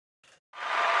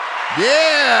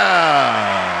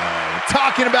Yeah!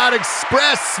 Talking about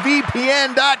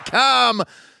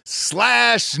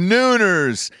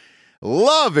expressvpn.com/nooners.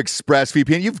 Love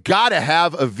ExpressVPN. You've got to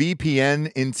have a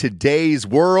VPN in today's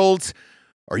world,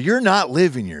 or you're not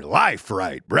living your life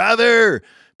right, brother.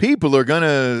 People are going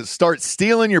to start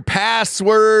stealing your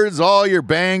passwords, all your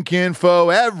bank info,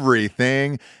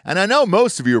 everything. And I know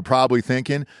most of you are probably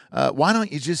thinking, why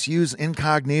don't you just use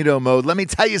incognito mode? Let me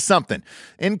tell you something.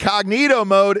 Incognito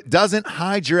mode doesn't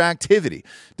hide your activity.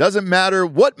 Doesn't matter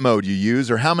what mode you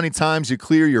use or how many times you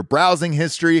clear your browsing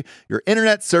history, your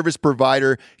internet service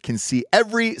provider can see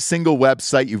every single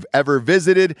website you've ever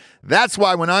visited. That's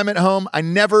why when I'm at home, I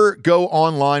never go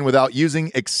online without using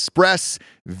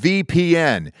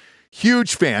ExpressVPN.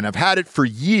 Huge fan. I've had it for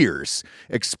years.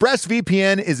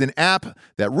 ExpressVPN is an app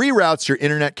that reroutes your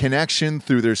internet connection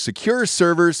through their secure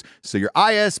servers so your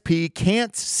ISP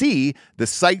can't see the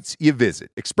sites you visit.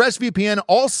 ExpressVPN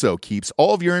also keeps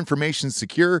all of your information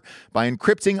secure by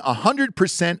encrypting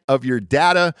 100% of your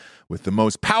data with the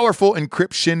most powerful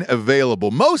encryption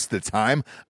available. Most of the time,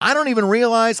 I don't even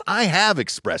realize I have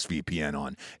ExpressVPN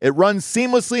on. It runs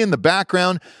seamlessly in the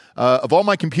background of all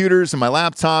my computers and my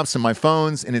laptops and my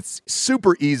phones, and it's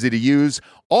super easy to use.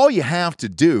 All you have to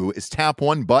do is tap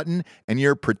one button and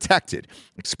you're protected.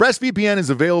 ExpressVPN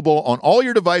is available on all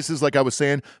your devices, like I was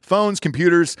saying, phones,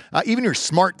 computers, even your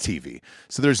smart TV.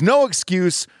 So there's no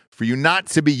excuse for you not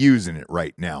to be using it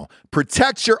right now.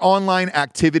 Protect your online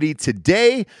activity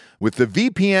today with the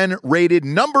VPN rated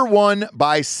 #1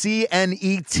 by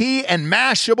CNET and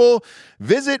Mashable.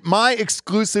 Visit my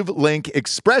exclusive link,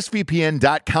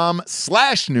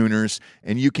 expressvpn.com/nooners,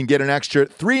 and you can get an extra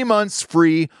 3 months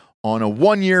free on a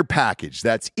 1-year package.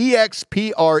 That's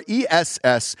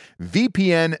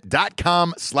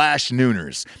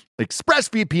expressvpn.com/nooners.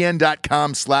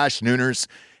 expressvpn.com/nooners.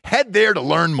 Head there to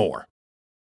learn more.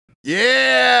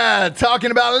 Yeah,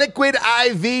 talking about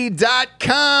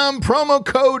liquidiv.com, promo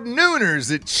code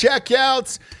Nooners at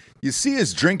checkout. You see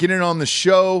us drinking it on the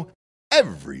show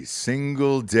every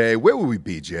single day. Where would we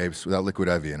be, James, without Liquid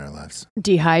IV in our lives?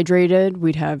 Dehydrated,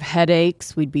 we'd have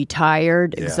headaches, we'd be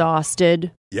tired,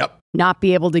 exhausted. Yep. Not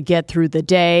be able to get through the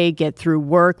day, get through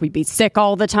work. We'd be sick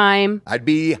all the time. I'd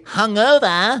be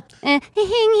hungover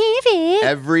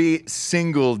every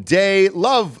single day.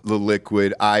 Love the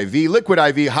Liquid IV. Liquid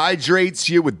IV hydrates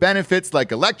you with benefits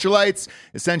like electrolytes,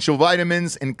 essential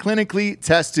vitamins, and clinically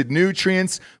tested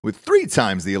nutrients with 3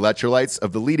 times the electrolytes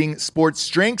of the leading sports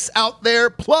drinks out there,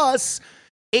 plus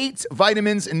 8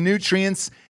 vitamins and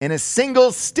nutrients in a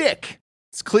single stick.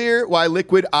 It's clear why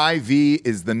Liquid IV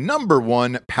is the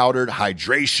 #1 powdered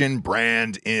hydration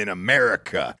brand in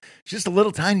America. Just a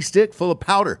little tiny stick full of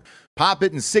powder. Pop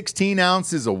it in 16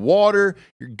 ounces of water.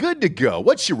 You're good to go.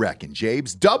 What you reckon,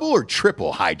 Jabes? Double or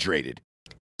triple hydrated?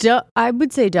 I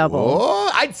would say double. Oh,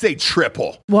 I'd say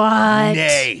triple. What?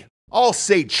 Nay, I'll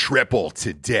say triple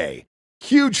today.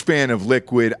 Huge fan of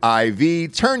Liquid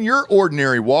IV. Turn your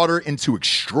ordinary water into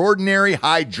extraordinary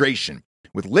hydration.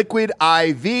 With Liquid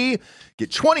IV,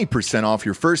 get 20% off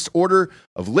your first order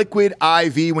of Liquid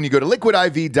IV when you go to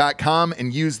liquidiv.com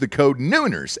and use the code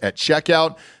Nooners at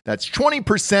checkout. That's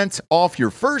 20% off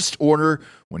your first order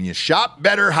when you shop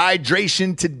Better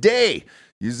Hydration today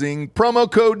using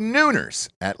promo code Nooners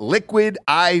at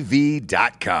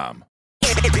liquidiv.com.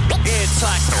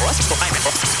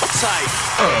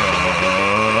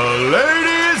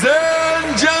 Ladies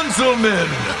and gentlemen,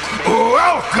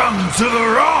 welcome to the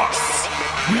Ross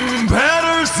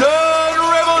Patterson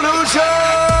Revolution!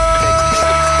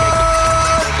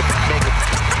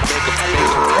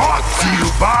 Brought to you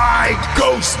by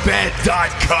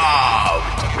GhostBed.com.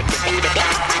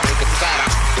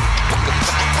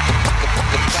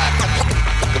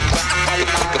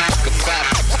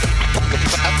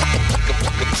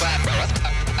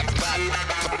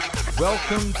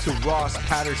 Welcome to Ross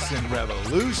Patterson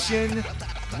Revolution.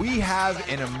 We have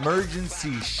an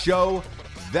emergency show.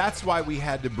 That's why we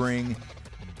had to bring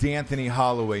D'Anthony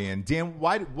Holloway in. Dan,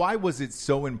 why was it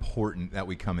so important that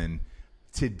we come in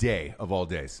today of all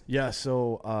days? Yeah,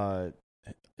 so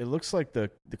it looks like the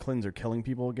Clintons are killing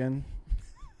people again.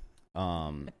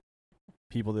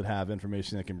 People that have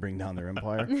information that can bring down their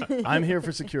empire. I'm here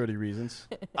for security reasons.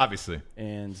 Obviously.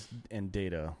 And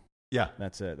data. Yeah.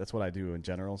 That's it. That's what I do in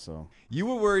general. So you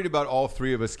were worried about all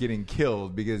 3 of us getting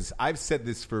killed because I've said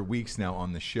this for weeks now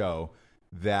on the show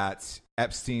that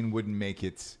Epstein wouldn't make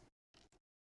it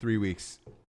 3 weeks,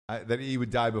 that he would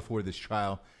die before this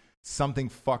trial. Something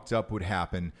fucked up would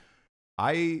happen.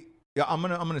 I'm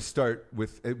gonna start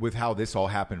with how this all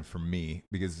happened for me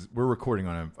because we're recording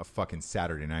on a fucking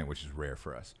Saturday night, which is rare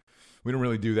for us. we don't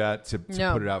really do that to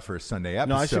No. put it out for a Sunday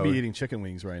episode. No, I should be eating chicken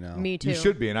wings right now. Me too. You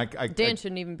should be, and I Dan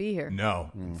shouldn't even be here.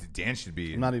 No, Dan should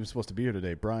be. I'm not even supposed to be here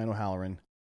today. Brian O'Halloran,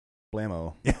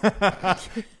 blammo.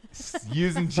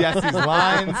 Using Jesse's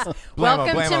lines.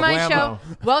 Welcome Blammo, to my blammo. show.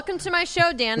 Welcome to my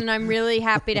show, Dan, and I'm really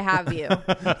happy to have you.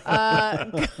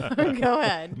 Go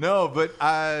ahead. No,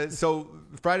 but so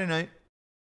Friday night,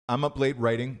 I'm up late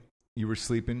writing. You were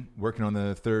sleeping, working on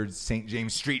the third St.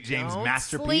 James Street James Don't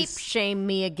masterpiece. sleep shame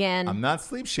me again. I'm not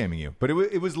sleep shaming you, but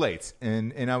it was late,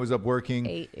 and I was up working.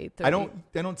 8:30.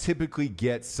 I don't typically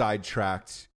get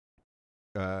sidetracked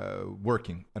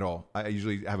working at all. I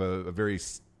usually have a very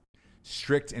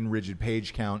strict and rigid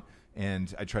page count,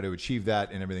 and I try to achieve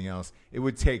that and everything else. It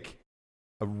would take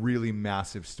a really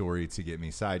massive story to get me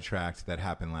sidetracked. That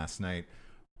happened last night.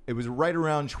 It was right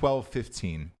around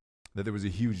 12:15 that there was a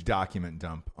huge document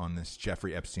dump on this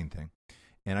Jeffrey Epstein thing.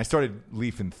 And I started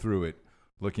leafing through it,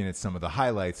 looking at some of the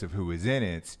highlights of who was in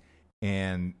it,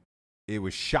 and it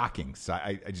was shocking. So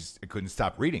I couldn't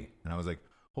stop reading. And I was like,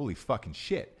 holy fucking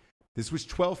shit. This was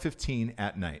 12:15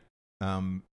 at night.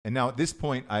 And now at this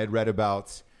point, I had read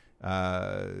about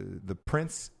the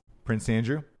Prince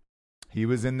Andrew. He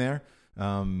was in there.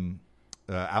 Alan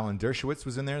Dershowitz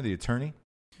was in there, the attorney.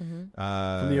 From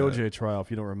the OJ trial,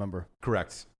 if you don't remember.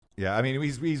 Correct. Yeah, I mean,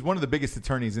 he's one of the biggest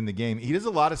attorneys in the game. He does a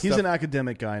lot of stuff. He's an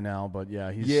academic guy now, but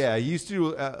yeah. He used to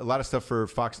do a lot of stuff for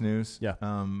Fox News. Yeah.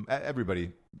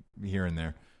 Everybody here and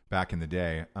there back in the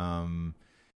day. And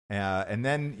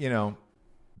then,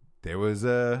 there was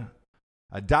a ...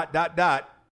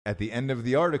 at the end of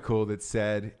the article that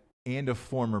said, and a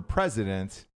former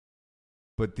president,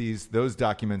 but those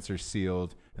documents are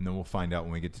sealed, and then we'll find out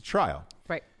when we get to trial.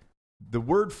 Right. The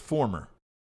word former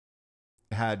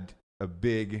had a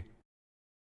big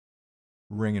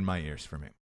ring in my ears for me,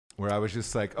 where I was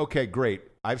just like, okay, great.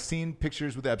 I've seen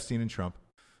pictures with Epstein and Trump.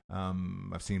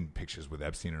 I've seen pictures with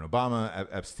Epstein and Obama,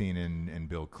 Epstein and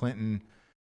Bill Clinton.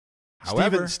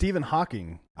 However, Stephen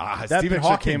Hawking. That Stephen picture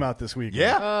Hawking came out this week.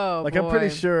 Yeah. Oh, I'm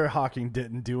pretty sure Hawking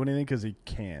didn't do anything because he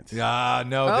can't. No,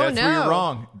 Oh, that's where you're no.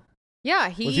 wrong. Yeah,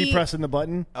 Was he pressing the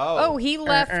button? he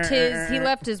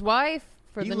left his wife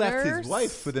for the nurse. He left his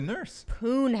wife for the nurse.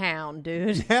 Poonhound,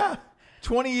 dude. Yeah.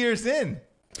 20 years in.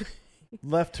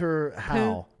 Left her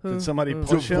how? Did somebody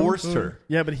push him? Divorced her.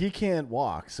 Yeah, but he can't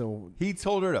walk, so He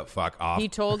told her to fuck off. He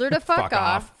told her to fuck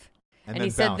off. And then he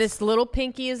said, bounced. "This little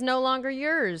pinky is no longer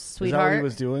yours, is sweetheart." that what he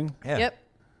was doing? Yeah. Yep.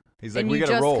 He's like, And we you got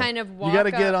to just roll. kind of walk You got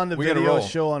to get up. on the We gotta video roll.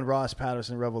 show on Ross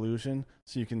Patterson Revolution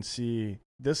so you can see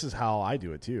this is how I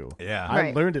do it too. Yeah. I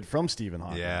Right. learned it from Stephen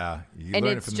Hawking. Yeah. You And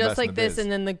learn it it's from the just best in like the this, biz.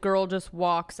 and then the girl just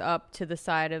walks up to the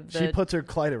side of the. She puts her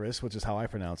clitoris, which is how I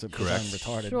pronounce it because I'm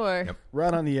Correct. retarded, Sure. Yep.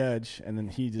 right on the edge, and then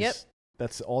he just, Yep.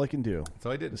 that's all he can do. That's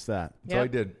all I did. Just that. That's all I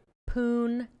did.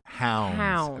 Poon.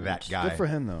 Hound. That guy. Good for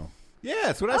him, though. Yeah,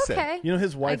 that's what I said. Okay. You know,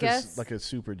 his wife guess. is like a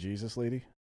super Jesus lady.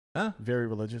 Huh? Very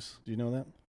religious. Do you know that?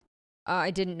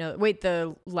 I didn't know. Wait,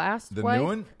 the last The wife? new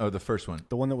one? Oh, the first one.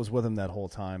 The one that was with him that whole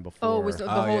time before. Oh, was the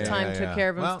Oh, whole yeah, time yeah, took yeah. care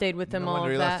of him, Well, stayed with him, no all wonder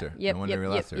of he left that. her. Yep, No wonder he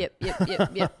left her.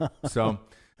 yep. So,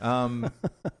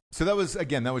 so that was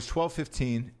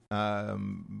 12:15.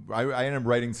 I ended up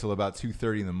writing till about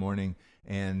 2:30 in the morning,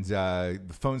 and the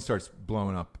phone starts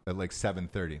blowing up at like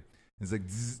 7:30. It's like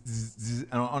zzz, zzz, zzz,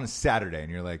 on a Saturday,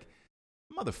 and you're like,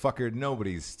 motherfucker,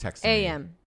 nobody's texting me.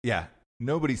 AM. Yeah,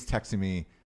 nobody's texting me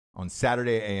on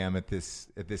Saturday AM at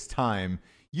this time.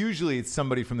 Usually it's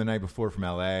somebody from the night before from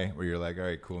LA where you're like, all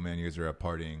right, cool, man, you guys are up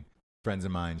partying, friends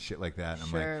of mine, shit like that. And I'm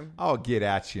Sure. like, I'll get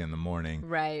at you in the morning.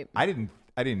 Right. I didn't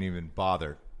even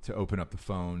bother to open up the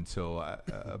phone till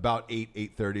about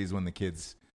 8:30 is when the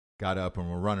kids got up and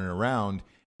were running around.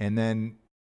 And then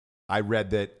I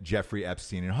read that Jeffrey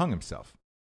Epstein had hung himself.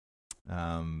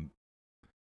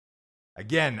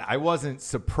 Again, I wasn't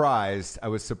surprised. I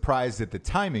was surprised at the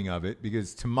timing of it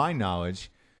because, to my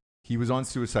knowledge, he was on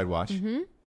suicide watch.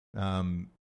 Mm-hmm.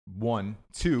 One,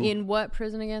 two. In what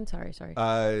prison again? Sorry.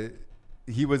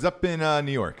 He was up in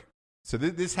New York. So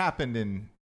this happened in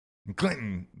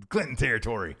Clinton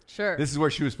territory. Sure. This is where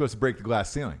she was supposed to break the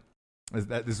glass ceiling.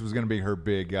 This was going to be her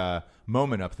big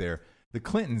moment up there. The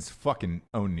Clintons fucking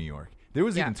own New York. There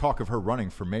was even talk of her running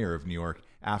for mayor of New York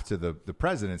after the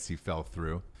presidency fell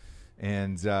through.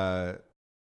 And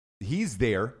he's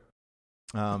there,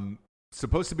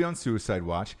 supposed to be on suicide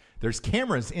watch. There's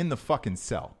cameras in the fucking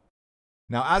cell.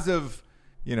 Now, as of,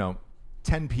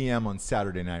 10 p.m. on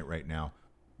Saturday night right now,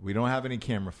 we don't have any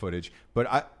camera footage. But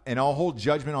I'll hold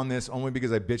judgment on this only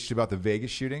because I bitched about the Vegas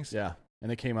shootings. Yeah,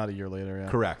 and it came out a year later. Yeah.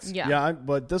 Correct. Yeah. Yeah,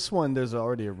 but this one, there's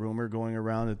already a rumor going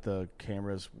around that the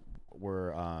cameras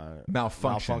were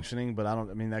Malfunctioning. But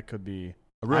that could be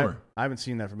A rumor. I haven't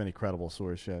seen that from any credible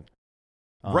source yet.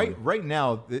 Right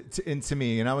now, and to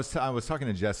me, and I was talking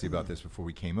to Jesse about this before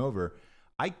we came over.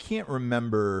 I can't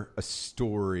remember a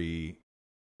story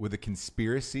with a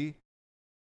conspiracy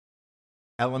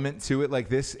element to it like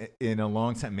this in a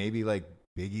long time. Maybe like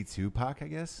Biggie, Tupac, I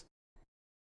guess.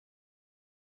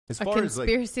 As A far as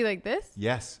conspiracy like this?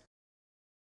 yes.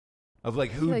 Of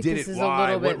like who like did this it, is a why,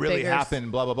 little what bit really bigger.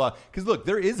 happened, blah, blah, blah. Because look,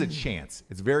 there is a chance.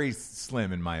 It's very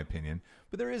slim in my opinion.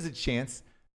 But there is a chance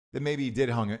that maybe he did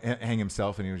hang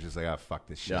himself and he was just like, oh, fuck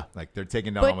this shit. Yeah. Like they're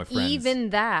taking down all my But friends. even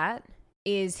that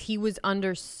is he was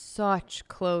under such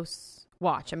close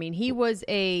watch. I mean, he was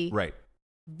a right.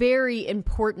 very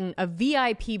important, a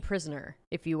VIP prisoner,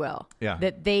 if you will, Yeah.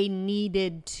 that they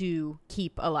needed to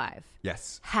keep alive.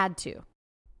 Yes. Had to.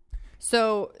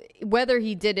 So whether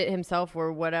he did it himself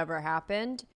or whatever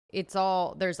happened,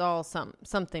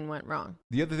 something went wrong.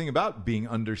 The other thing about being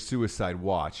under suicide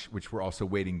watch, which we're also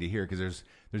waiting to hear, because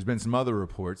there's been some other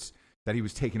reports that he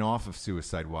was taken off of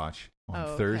suicide watch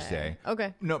on Thursday.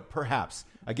 Okay. No, perhaps.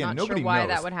 Again, Not nobody sure why knows.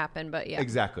 that would happen, but yeah.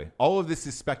 Exactly. All of this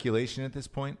is speculation at this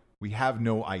point. We have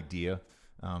no idea.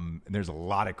 And there's a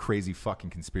lot of crazy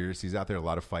fucking conspiracies out there, a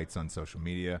lot of fights on social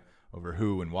media over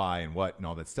who and why and what and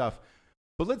all that stuff.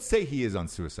 But let's say he is on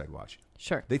suicide watch.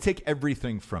 Sure. They take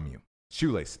everything from you.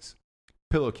 Shoelaces,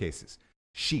 pillowcases,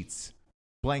 sheets,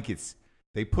 blankets.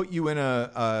 They put you in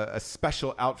a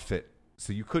special outfit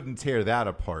so you couldn't tear that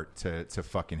apart to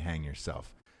fucking hang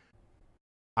yourself.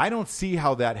 I don't see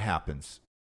how that happens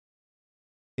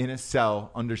in a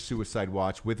cell under suicide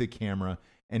watch with a camera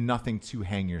and nothing to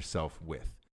hang yourself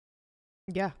with.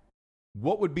 Yeah.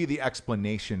 What would be the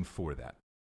explanation for that?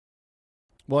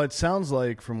 Well, it sounds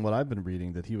like from what I've been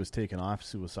reading that he was taken off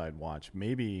suicide watch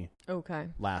maybe Okay.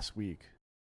 last week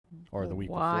or the week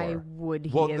Why before. would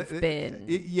he have been?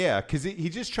 Yeah, because he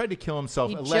just tried to kill himself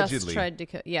He allegedly just tried to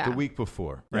kill. Yeah. the week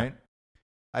before, Yeah. right?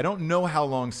 I don't know how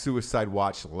long suicide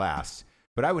watch lasts,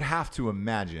 but I would have to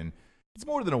imagine it's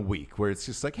more than a week where it's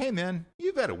just like, hey, man,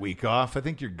 you've had a week off. I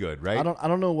think you're good, right? I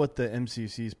don't know what the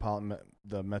MCC's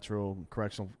the Metro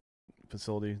Correctional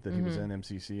Facility that he was in,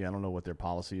 MCC. I don't know what their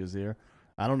policy is there.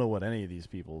 I don't know what any of these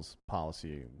people's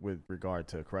policy with regard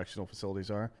to correctional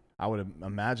facilities are. I would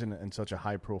imagine in such a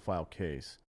high-profile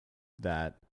case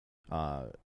that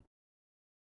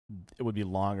it would be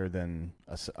longer than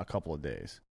a couple of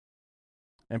days.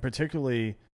 And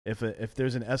particularly if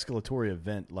there's an escalatory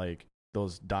event like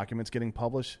those documents getting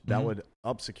published, that would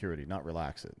up security, not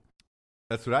relax it.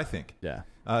 That's what I think. Yeah.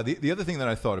 The other thing that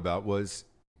I thought about was,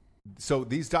 so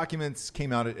these documents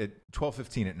came out at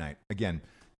 12:15 at night. Again,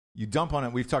 you dump on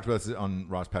it. We've talked about this on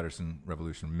Ross Patterson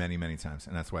Revolution many, many times,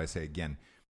 and that's why I say again,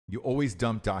 you always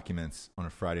dump documents on a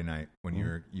Friday night when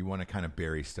you want to kind of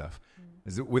bury stuff.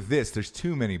 With this, there's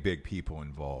too many big people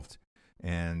involved,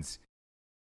 and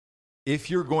if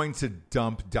you're going to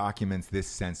dump documents this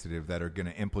sensitive that are going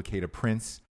to implicate a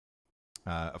prince,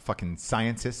 a fucking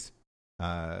scientist,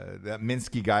 that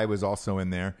Minsky guy was also in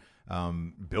there,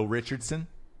 Bill Richardson,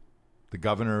 the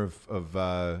governor of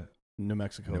New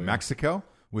Mexico. Mexico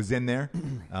was in there.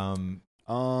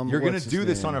 You're going to do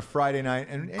this on a Friday night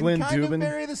and Glenn kind Dubin. of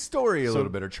vary the story a So-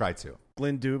 little bit, or try to.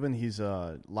 Glenn Dubin, he's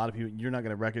a lot of people, you're not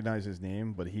going to recognize his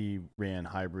name, but he ran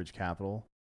Highbridge Capital,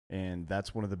 and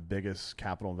that's one of the biggest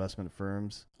capital investment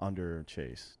firms under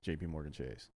Chase, JP Morgan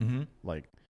Chase. Mm-hmm. Like,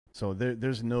 so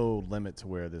there's no limit to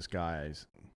where this guy's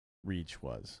reach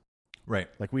was. Right.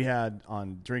 Like we had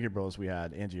on Drinking Bros, we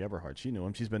had Angie Everhart. She knew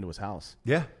him. She's been to his house.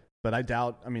 Yeah. But I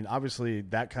doubt, I mean, obviously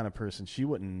that kind of person, she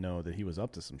wouldn't know that he was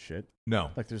up to some shit. No.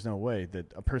 Like there's no way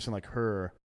that a person like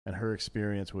her and her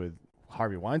experience with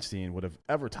Harvey Weinstein would have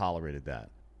ever tolerated that.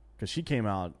 Because she came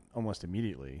out almost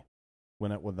immediately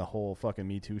when the whole fucking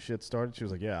Me Too shit started. She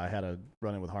was like, yeah, I had a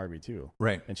run-in with Harvey too.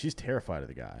 Right. And she's terrified of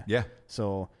the guy. Yeah.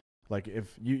 So, like,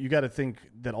 if you got to think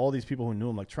that all these people who knew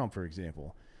him, like Trump, for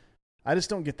example, I just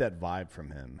don't get that vibe from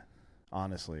him,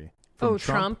 honestly. Oh,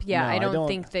 Trump? Yeah, No, I don't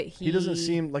think that he... He doesn't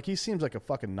seem like, he seems like a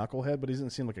fucking knucklehead, but he doesn't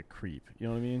seem like a creep. You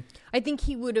know what I mean? I think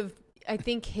he would have... I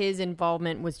think his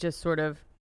involvement was just sort of,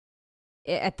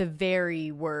 at the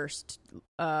very worst,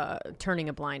 turning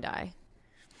a blind eye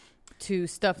to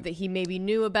stuff that he maybe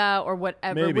knew about or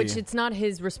whatever, Maybe. which it's not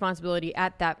his responsibility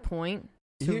at that point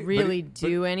to really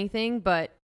do anything,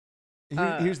 but...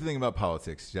 Here's the thing about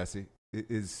politics, Jesse,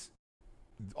 is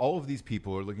all of these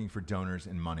people are looking for donors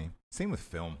and money. Same with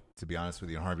film, to be honest with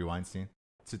you, and Harvey Weinstein.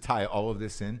 To tie all of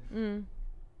this in,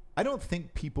 I don't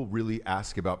think people really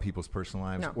ask about people's personal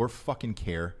lives or fucking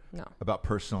care about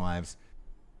personal lives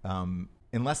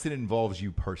unless it involves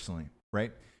you personally,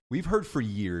 right? We've heard for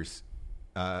years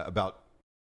about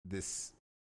this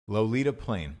Lolita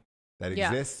plane that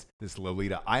Yeah. exists, this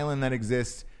Lolita Island that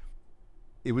exists.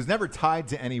 It was never tied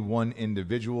to any one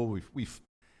individual. We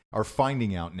are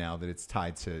finding out now that it's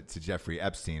tied to Jeffrey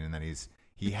Epstein and that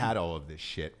he had all of this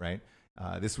shit, right?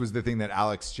 This was the thing that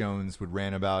Alex Jones would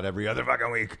rant about every other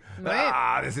fucking week.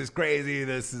 Right. This is crazy.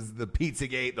 This is the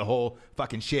Pizzagate, the whole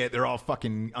fucking shit. They're all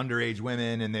fucking underage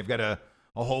women and they've got a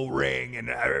whole ring and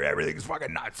everything's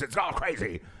fucking nuts. It's all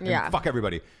crazy. And Yeah. fuck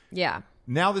everybody. Yeah.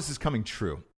 Now this is coming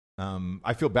true.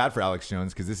 I feel bad for Alex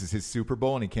Jones because this is his Super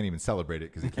Bowl and he can't even celebrate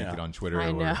it because he can't get on Twitter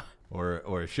I know.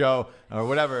 or a show or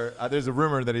whatever. There's a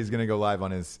rumor that he's going to go live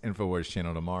on his InfoWars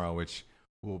channel tomorrow, which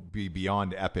will be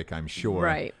beyond epic, I'm sure.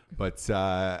 Right. But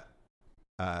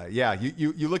yeah,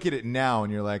 you look at it now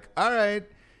and you're like, all right,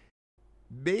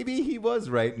 maybe he was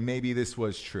right. Maybe this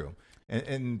was true.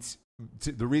 And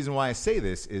the reason why I say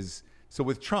this is, so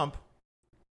with Trump,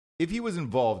 if he was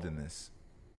involved in this,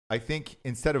 I think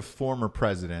instead of former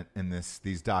president in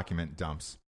these document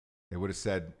dumps, they would have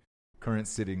said current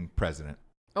sitting president.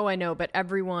 Oh, I know, but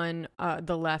everyone,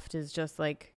 the left is just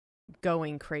like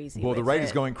going crazy. Well, the with right it.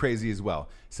 is going crazy as well.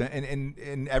 So,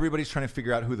 and everybody's trying to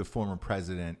figure out who the former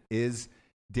president is.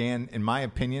 Dan, in my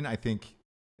opinion, I think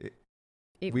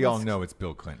we all know it's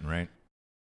Bill Clinton, right?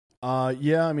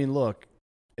 Yeah, I mean, look,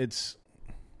 it's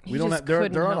He we don't just have, there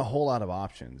couldn't aren't a help. whole lot of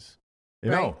options.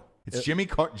 No, it's Jimmy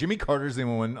Carter's the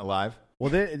only one alive.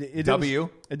 Well, it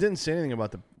didn't say anything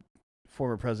about the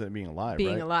former president being alive.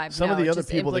 Being right? alive. Some no, of the it other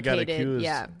just people that got implicated- accused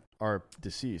yeah. are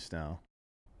deceased now.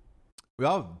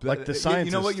 Well, Like the scientist,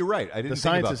 you know what? You're right. I didn't the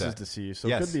think about scientist is that. deceased, so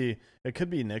Yes. it could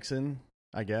be Nixon,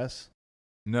 I guess.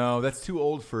 No, that's too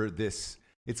old for this.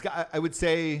 It's got. I would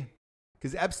say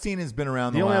because Epstein has been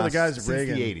around The only other guys since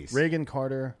Reagan, the 80s. Reagan,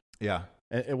 Carter. Yeah.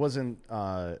 It wasn't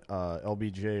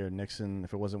LBJ or Nixon.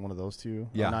 If it wasn't one of those two,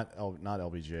 Yeah. not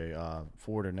LBJ,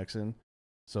 Ford or Nixon.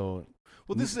 So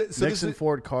Well, this is Nixon,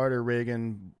 Ford, Carter,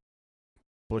 Reagan,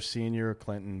 Bush Senior,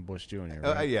 Clinton, Bush Jr.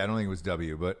 Right? yeah, I don't think it was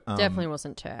W, but Definitely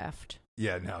wasn't Taft.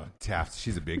 Yeah, no, Taft.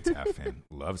 She's a big Taft fan.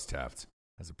 Loves Taft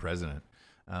as a president.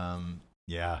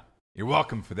 Yeah, you're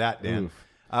welcome for that, Dan. Oof.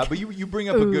 But you bring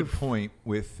up a good point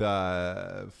with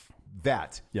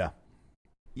that. Yeah.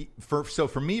 So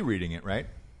for me reading it, right,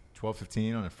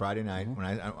 12:15 on a Friday night when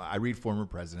I read former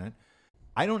president,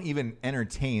 I don't even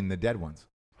entertain the dead ones.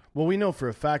 Well, we know for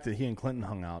a fact that he and Clinton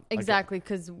hung out. Exactly,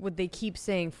 because would they keep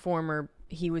saying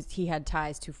he had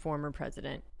ties to former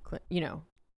president,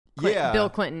 Bill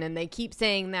Clinton, and they keep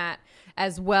saying that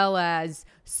as well as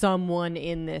someone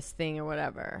in this thing or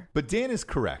whatever. But Dan is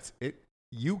correct.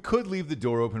 You could leave the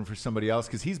door open for somebody else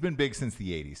because he's been big since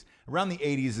the 80s. Around the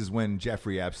 80s is when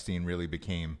Jeffrey Epstein really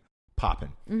became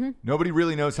popping. Mm-hmm. Nobody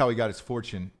really knows how he got his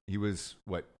fortune. He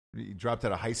dropped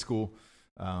out of high school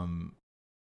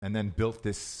and then built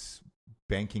this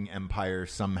banking empire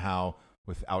somehow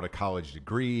without a college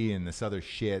degree and this other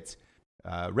shit.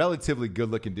 Relatively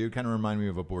good-looking dude. Kind of remind me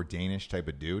of a Bourdain-ish type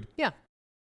of dude. Yeah.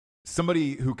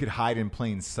 Somebody who could hide in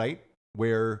plain sight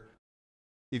where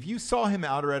if you saw him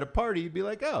out or at a party, you'd be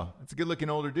like, oh, that's a good-looking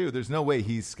older dude. There's no way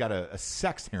he's got a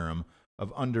sex harem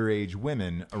of underage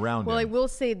women around him. Well, I will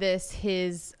say this.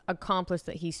 His accomplice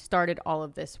that he started all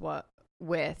of this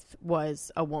with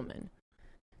was a woman.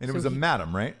 And it was a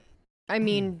madam, right? I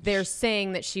mean, they're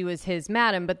saying that she was his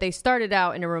madam, but they started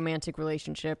out in a romantic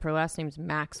relationship. Her last name's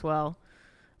Maxwell.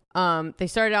 They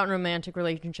started out in a romantic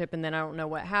relationship, and then I don't know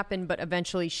what happened, but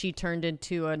eventually she turned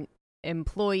into an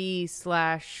employee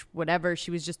 / whatever.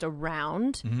 She was just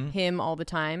around him all the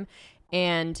time.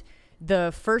 And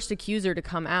the first accuser to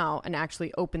come out and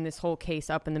actually open this whole case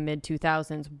up in the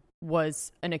mid-2000s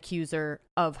was an accuser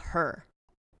of her,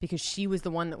 because she was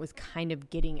the one that was kind of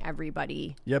getting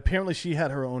everybody. Yeah, apparently she had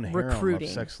her own harem Recruiting.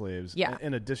 of sex slaves. Yeah.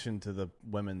 In addition to the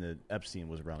women that Epstein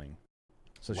was running.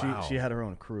 So Wow. she had her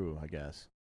own crew, I guess,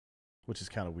 which is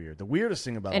kind of weird. The weirdest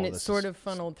thing about And all it this sort is, of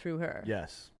funneled through her.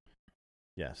 Yes.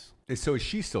 So is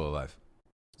she still alive?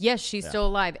 Yes, she's Yeah. still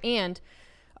alive. And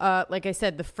like I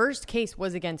said, the first case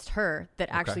was against her that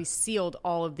actually sealed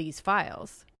all of these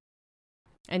files.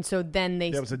 And so then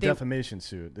It was a defamation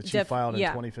suit that she filed in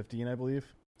 2015, I believe.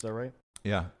 Is that right?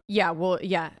 Yeah. Yeah, well,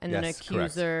 yeah. And then Yes,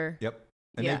 accuser. Yep.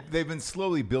 And Yeah. they've been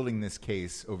slowly building this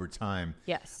case over time.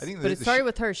 Yes. I think but it started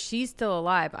with her. She's still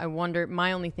alive. I wonder,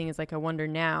 my only thing is, like, I wonder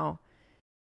now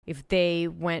if they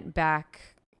went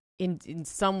back in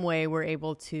some way, were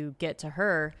able to get to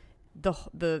her.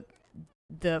 The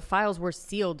files were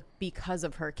sealed because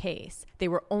of her case. They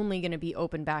were only going to be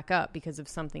opened back up because of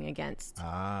something against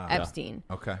Epstein.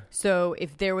 Okay. So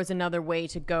if there was another way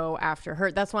to go after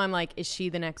her, that's why I'm like, is she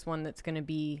the next one that's going to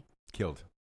be Killed.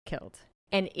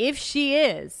 And if she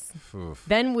is, Oof.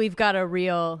 then we've got a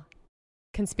real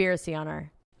conspiracy on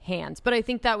our hands. But I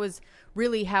think that was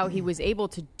really how he was able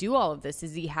to do all of this,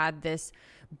 is he had this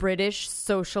British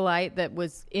socialite that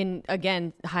was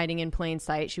hiding in plain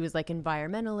sight. She was like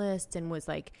environmentalist and was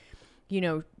like,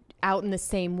 out in the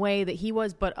same way that he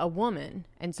was, but a woman.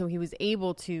 And so he was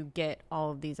able to get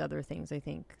all of these other things, I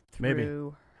think,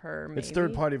 through her. Maybe. It's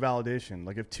third-party validation.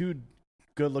 Like if two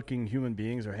good-looking human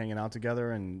beings are hanging out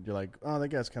together and you're like, oh, that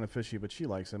guy's kind of fishy, but she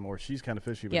likes him, or she's kind of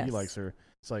fishy, but he likes her.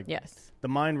 It's like the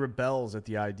mind rebels at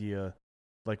the idea.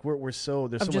 Like there's so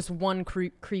just much, one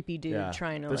creepy dude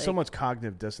trying to. There's so much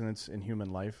cognitive dissonance in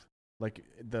human life. Like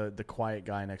the quiet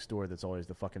guy next door that's always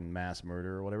the fucking mass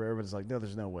murderer or whatever. Everybody's like, no,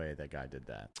 there's no way that guy did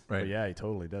that. Right. But yeah, he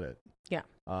totally did it. Yeah.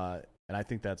 And I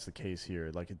think that's the case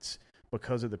here. Like it's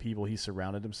because of the people he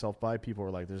surrounded himself by. People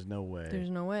were like, there's no way. There's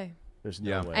no way. There's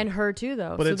no way. And her too,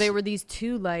 though. But so they were these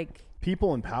two like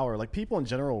people in power. Like people in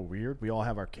general are weird. We all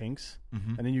have our kinks,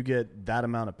 and then you get that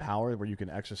amount of power where you can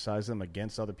exercise them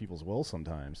against other people's will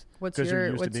sometimes. What's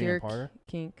your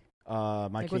kink?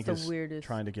 My kink is weirdest?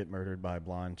 Trying to get murdered by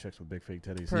blonde chicks with big fake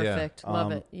titties. Perfect.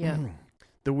 Love it. Yeah.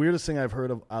 The weirdest thing I've heard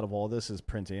of out of all this is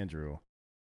Prince Andrew.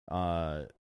 Well,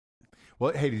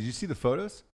 hey, did you see the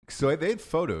photos? So they had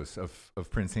photos of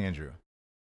Prince Andrew.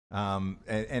 By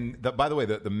the way,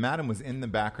 the madam was in the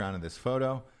background of this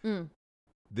photo.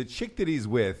 The chick that he's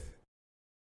with,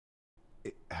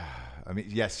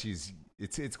 yes,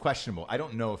 it's questionable. I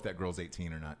don't know if that girl's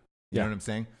 18 or not. You know what I'm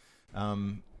saying?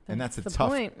 And that's a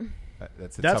tough point.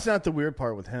 That's not the weird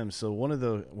part with him. So one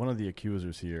of the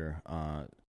accusers here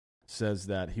says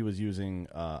that he was using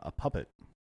a puppet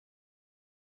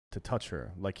to touch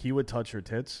her. Like he would touch her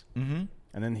tits, and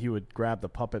then he would grab the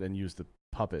puppet and use the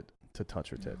puppet to touch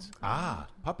her tits.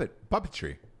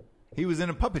 Puppetry. He was in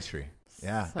a puppetry.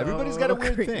 Yeah, so everybody's got a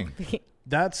weird thing.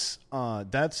 That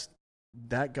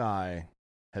guy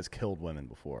has killed women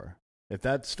before. If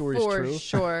that story's true,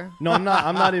 sure. No,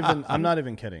 I'm not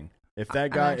even kidding. If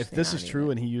that guy, if this is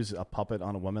true and he used a puppet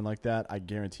on a woman like that, I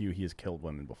guarantee you he has killed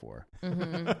women before.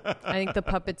 I think the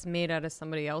puppet's made out of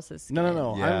somebody else's skin.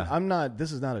 No. Yeah. I'm not.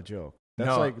 This is not a joke.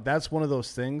 That's one of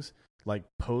those things. Like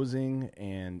posing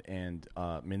and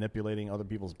manipulating other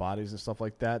people's bodies and stuff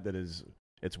like that.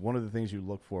 It's one of the things you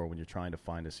look for when you're trying to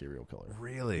find a serial killer.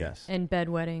 Really? Yes. And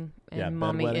bedwetting and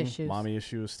mommy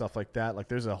issues, stuff like that. Like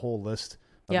there's a whole list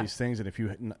of these things, and if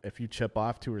you chip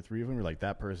off 2 or 3 of them, you're like,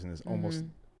 that person is almost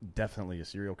definitely a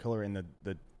serial killer. And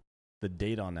the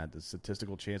date on that, the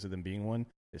statistical chance of them being one,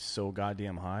 is so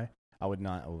goddamn high. I would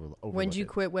not overlook it. When did you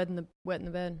quit wet in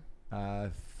the bed?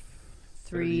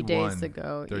 3 days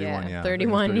ago. 31, yeah.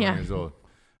 31 years old.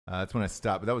 That's when I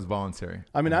stopped, but that was voluntary.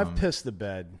 I mean, I've pissed the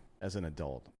bed as an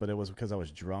adult, but it was because I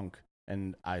was drunk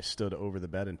and I stood over the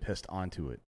bed and pissed onto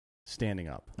it, standing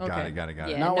up. Okay. Got it.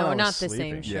 Yeah, not the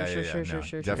same.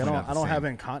 Sure. I don't have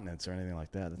incontinence or anything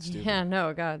like that. That's stupid. Yeah,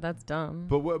 no, God, that's dumb.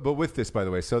 But with this, by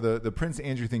the way, so the Prince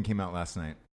Andrew thing came out last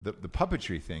night. The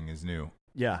puppetry thing is new.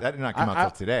 Yeah, that did not come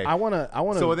out till today. I want to.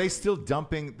 So are they still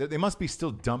dumping? They must be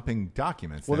still dumping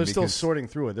documents. Well, they're still sorting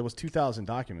through it. There was 2,000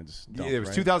 documents. It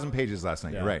was 2,000 pages last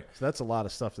night. Yeah. You're right. So that's a lot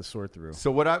of stuff to sort through.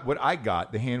 So what I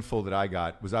got, the handful that I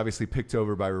got, was obviously picked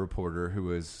over by a reporter who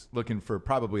was looking for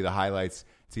probably the highlights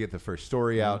to get the first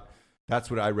story out. That's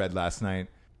what I read last night.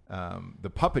 The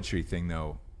puppetry thing,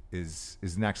 though, is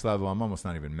next level. I'm almost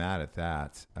not even mad at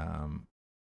that.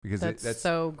 Because that's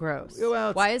so gross.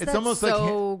 Well, why is that almost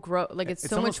so gross? Like it's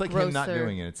so almost much like grosser. him not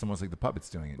doing it. It's almost like the puppet's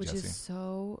doing it, which Jesse. is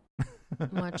so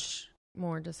much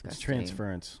more disgusting. It's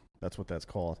transference. That's what that's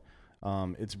called.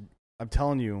 I'm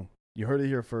telling you, you heard it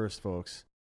here first, folks.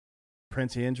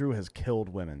 Prince Andrew has killed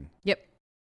women. Yep.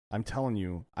 I'm telling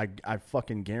you, I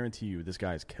fucking guarantee you, this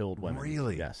guy's killed women.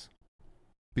 Really? Yes.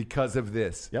 Because of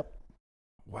this. Yep.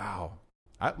 Wow.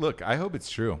 I hope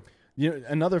it's true. You know,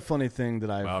 another funny thing that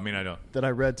I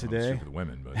read today for the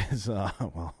women, but is I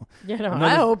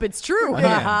hope it's true.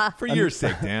 For your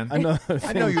sake, Dan. I know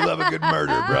you love a good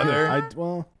murder, brother.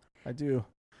 I do.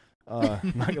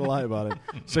 I'm not gonna lie about it.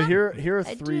 So here are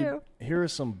three. Here are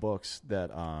some books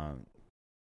that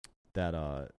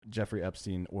Jeffrey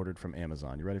Epstein ordered from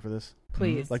Amazon. You ready for this?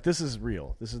 Please. Like, this is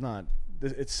real. This is not.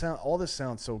 All this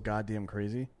sounds so goddamn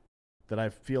crazy that I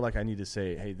feel like I need to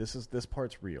say, hey, this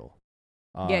part's real.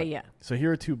 Yeah. So here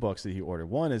are 2 books that he ordered.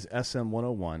 One is SM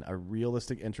 101, a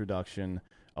realistic introduction,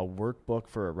 a workbook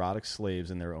for erotic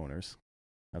slaves and their owners.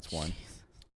 That's one.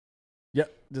 Yeah,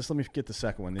 just let me get the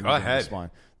second one. Go ahead.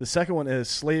 The second one is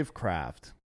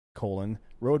Slavecraft,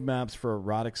 roadmaps for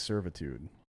erotic servitude.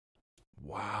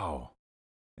 Wow.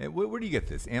 Where do you get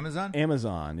this? Amazon?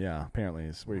 Amazon, yeah. Apparently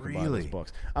is where you can buy those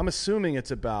books. I'm assuming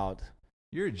it's about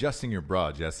You're adjusting your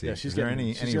bra, Jesse. Yeah, Is there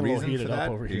any getting a little reason for heated up that?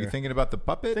 over Are here. you thinking about the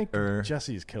puppet? I think or?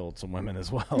 Jesse's killed some women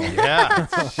as well. Yeah.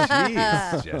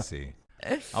 Jeez, Jesse.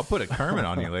 I'll put a Kermit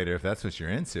on you later if that's what you're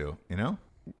into, you know?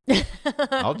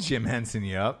 I'll Jim Henson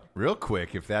you up real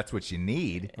quick if that's what you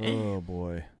need. Oh,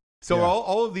 boy. So Yeah.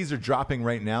 all of these are dropping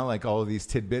right now, like all of these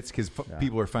tidbits, because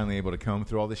people are finally able to comb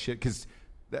through all this shit. Because,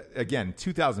 again,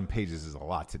 2,000 pages is a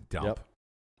lot to dump. Yep.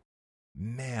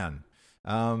 Man.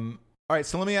 All right,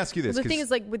 so let me ask you this. The thing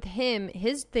is, like, with him,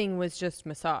 his thing was just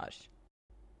massage,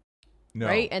 no.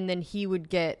 right? And then he would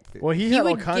get Well, he had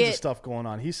all would kinds of get stuff going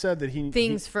on. He said that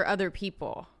things for other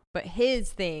people. But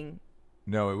his thing...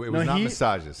 No, it was not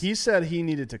massages. He said he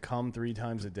needed to come 3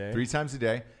 times a day. 3 times a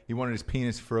day. He wanted his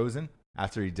penis frozen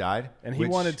after he died. And he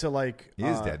wanted to, like... He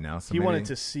is dead now. So he maybe, wanted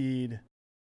to seed...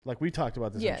 Like, we talked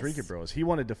about this Yes. in Drinking Bros. He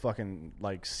wanted to fucking,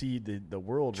 like, seed the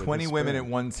world with 20 his women sperm.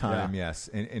 at one time, Yeah. yes,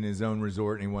 in his own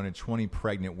resort, and he wanted 20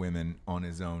 pregnant women on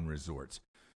his own resort.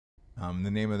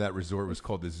 The name of that resort was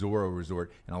called the Zorro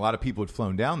Resort, and a lot of people had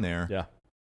flown down there. Yeah.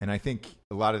 And I think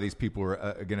a lot of these people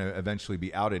are going to eventually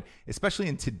be outed, especially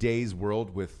in today's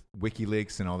world with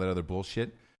WikiLeaks and all that other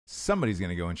bullshit. Somebody's going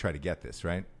to go and try to get this,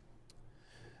 right?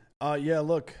 Yeah,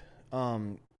 look,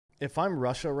 if I'm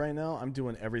Russia right now, I'm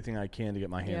doing everything I can to get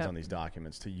my hands Yep. on these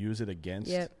documents to use it against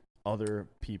Yep. other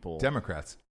people.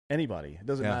 Democrats. Anybody. It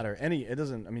doesn't Yeah. matter. It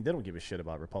doesn't, I mean, they don't give a shit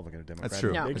about Republican or Democrat. That's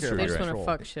true. No, They That's care true. they about just want to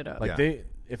control. fuck shit up. Like Yeah.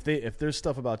 if there's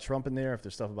stuff about Trump in there, if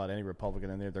there's stuff about any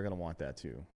Republican in there, they're gonna want that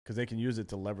too because they can use it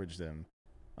to leverage them.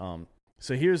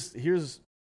 So here's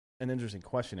an interesting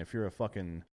question: if you're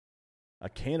a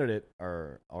candidate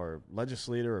or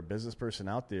legislator or business person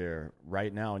out there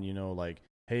right now, and you know, like,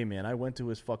 hey man, I went to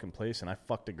his fucking place and I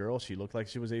fucked a girl. She looked like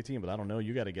she was 18, but I don't know.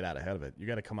 You got to get out ahead of it. You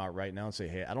got to come out right now and say,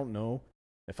 hey, I don't know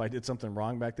if I did something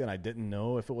wrong back then. I didn't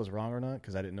know if it was wrong or not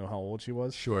because I didn't know how old she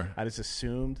was. Sure. I just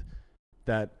assumed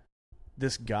that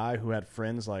this guy who had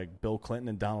friends like Bill Clinton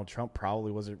and Donald Trump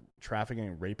probably was trafficking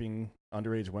and raping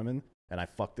underage women. And I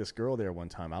fucked this girl there one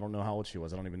time. I don't know how old she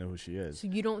was. I don't even know who she is. So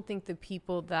you don't think the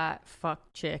people that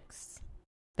fuck chicks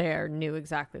there knew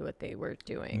exactly what they were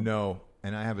doing? No,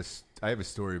 and I have a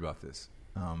story about this.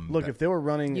 Look, if they were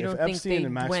running, You if don't think Epstein they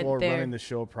and Maxwell were went there? running the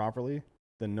show properly,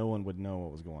 then no one would know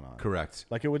what was going on. correct.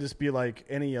 Like, it would just be like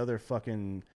any other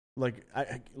fucking, like,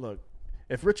 look,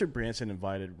 if Richard Branson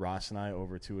invited Ross and I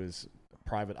over to his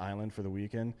private island for the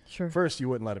weekend, Sure. first you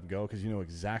wouldn't let him go because you know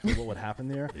exactly what would happen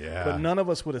there. Yeah. But none of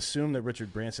us would assume that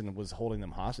Richard Branson was holding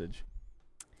them hostage.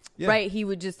 Yeah. Right, I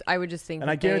would just think And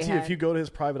I that they guarantee had, if you go to his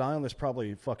private island, there's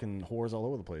probably fucking whores all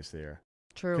over the place there.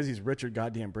 True. Because he's Richard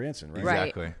goddamn Branson, right? Right.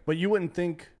 Exactly. But you wouldn't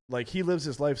think, like, he lives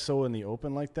his life so in the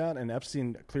open like that, and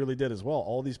Epstein clearly did as well.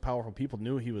 All these powerful people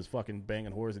knew he was fucking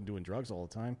banging whores and doing drugs all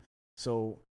the time.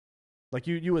 So, like,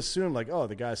 you assume, like, oh,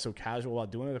 the guy's so casual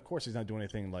about doing it. Of course he's not doing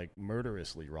anything, like,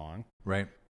 murderously wrong. Right.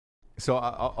 So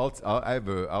I'll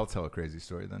tell a crazy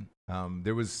story then.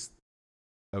 There was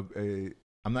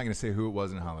I'm not going to say who it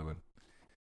was in Hollywood.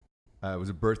 It was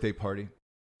a birthday party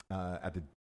at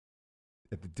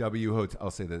the W Hotel.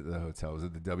 I'll say the hotel. It was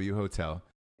at the W Hotel,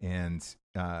 and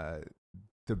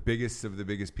the biggest of the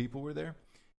biggest people were there.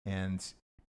 And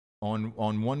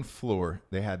on one floor,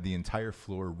 they had the entire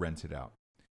floor rented out,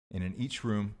 and in each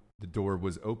room, the door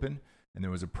was open, and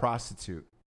there was a prostitute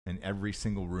in every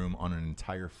single room on an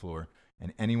entire floor,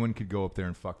 and anyone could go up there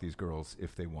and fuck these girls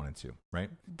if they wanted to. Right?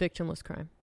 Victimless crime.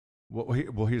 Well,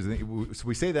 here's the thing. So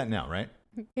we say that now, right?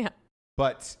 Yeah.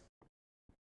 But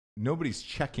nobody's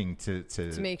checking to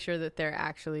make sure that they're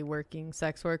actually working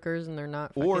sex workers and they're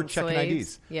not or fucking checking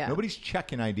slaves. IDs. Yeah. Nobody's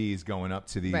checking IDs going up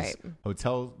to these Right.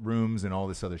 hotel rooms and all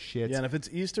this other shit. Yeah, and if it's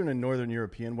Eastern and Northern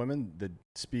European women that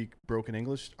speak broken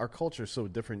English, our culture is so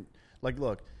different. Like,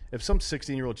 look, if some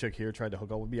 16-year-old chick here tried to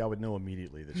hook up with me, I would know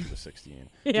immediately that she was 16.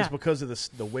 Yeah. Just because of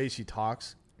the way she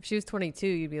talks. If she was 22,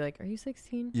 you'd be like, "Are you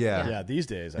 16?" Yeah. Yeah, these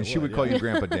days. and she would call you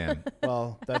Grandpa Dan.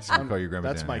 Well, that's call you Grandpa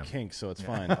that's Dan, my yeah. kink, so it's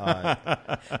fine.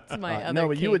 It's my other no,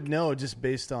 but you kink. would know just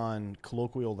based on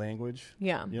colloquial language.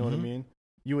 Yeah. You know what I mean?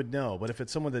 You would know. But if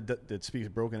it's someone that speaks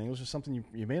broken English or something,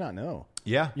 you may not know.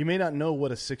 Yeah. You may not know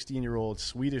what a 16-year-old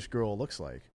Swedish girl looks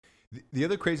like. The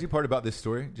other crazy part about this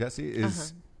story, Jesse,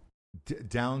 is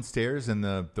downstairs in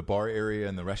the bar area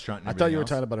and the restaurant. And I thought you were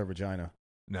everything talking about her vagina. else.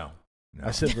 No.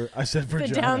 I said The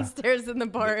vagina. downstairs in the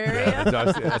bar Yeah,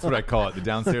 area that's what I call it. The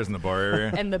downstairs in the bar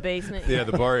area. and the basement. Yeah,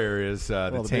 the bar area is the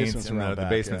the taints basement's and around the back,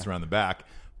 basement's yeah. around the back.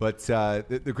 But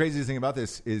the craziest thing about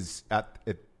this is at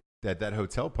that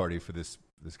hotel party for this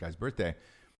guy's birthday,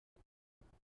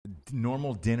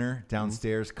 normal dinner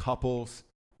downstairs, couples,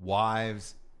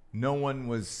 wives. No one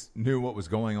knew what was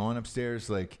going on upstairs.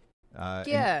 Like,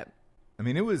 Yeah. I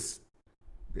mean, it was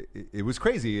it was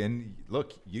crazy. And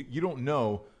look, you don't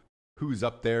know who's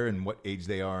up there and what age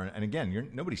they are. And again,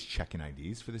 nobody's checking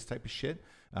IDs for this type of shit.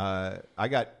 I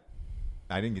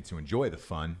didn't get to enjoy the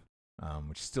fun,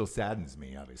 which still saddens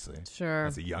me, obviously. Sure.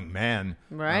 As a young man.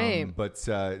 Right. But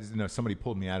somebody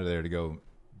pulled me out of there to go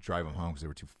drive them home because they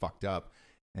were too fucked up.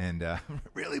 And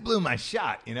really blew my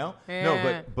shot, Yeah.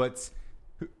 No, but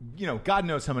God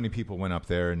knows how many people went up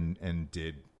there and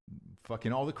did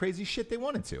fucking all the crazy shit they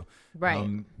wanted to. Right.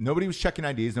 Nobody was checking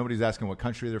IDs. Nobody's asking what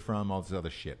country they're from, all this other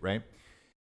shit, right?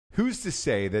 Who's to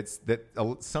say that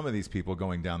some of these people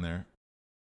going down there,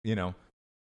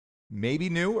 maybe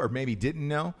knew or maybe didn't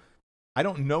know? I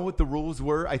don't know what the rules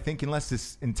were. I think unless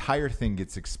this entire thing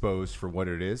gets exposed for what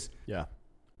it is. Yeah.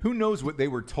 Who knows what they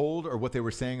were told or what they were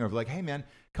saying, or like, hey, man,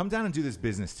 come down and do this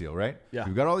business deal, right? Yeah.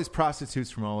 You've got all these prostitutes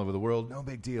from all over the world. No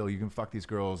big deal. You can fuck these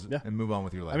girls and move on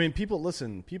with your life. I mean, people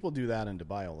do that in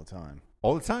Dubai all the time.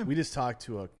 All the time. We just talked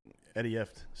to Eddie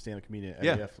Eft, stand-up comedian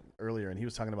Eddie Eft earlier, and he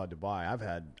was talking about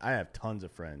Dubai. I have tons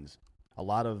of friends, a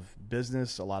lot of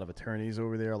business, a lot of attorneys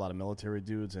over there, a lot of military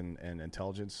dudes and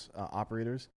intelligence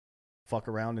operators fuck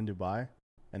around in Dubai.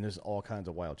 And there's all kinds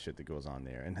of wild shit that goes on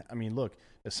there. And I mean, look,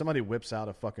 if somebody whips out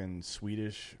a fucking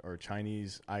Swedish or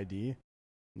Chinese ID,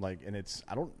 I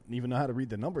don't even know how to read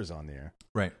the numbers on there.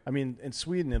 Right. I mean, in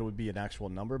Sweden, it would be an actual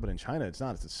number, but in China, it's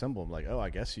not. It's a symbol. I'm like, oh, I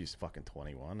guess she's fucking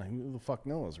 21. Who the fuck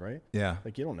knows, right? Yeah.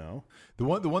 You don't know. The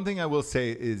one thing I will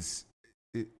say is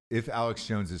if Alex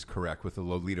Jones is correct with the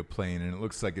Lolita plane, and it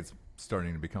looks like it's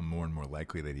starting to become more and more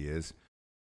likely that he is,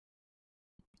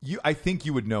 I think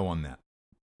you would know on that.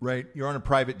 Right? You're on a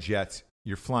private jet.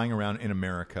 You're flying around in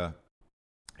America.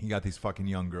 You got these fucking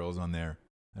young girls on there,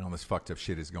 and all this fucked up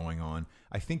shit is going on.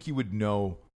 I think you would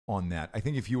know on that. I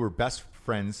think if you were best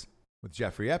friends with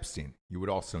Jeffrey Epstein, you would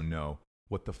also know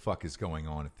what the fuck is going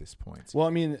on at this point. Well, I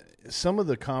mean, some of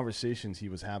the conversations he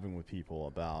was having with people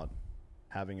about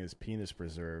having his penis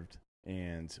preserved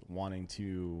and wanting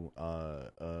to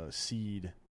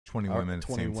seed 20 women at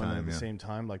the same time. At the same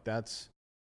time,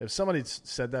 if somebody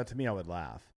said that to me, I would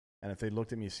laugh. And if they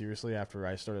looked at me seriously after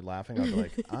I started laughing, I'd be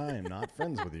like, I am not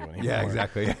friends with you anymore. Yeah,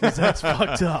 exactly. That's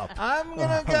fucked up. I'm going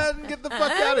to go ahead and get the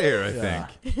fuck out of here, I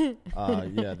think.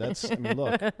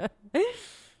 Look.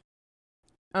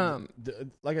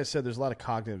 Like I said, there's a lot of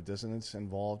cognitive dissonance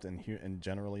involved in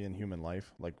generally in human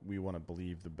life. Like, we want to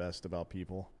believe the best about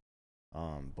people.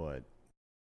 But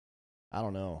I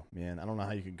don't know, man. I don't know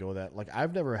how you could go that. Like,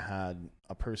 I've never had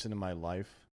a person in my life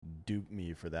dupe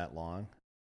me for that long,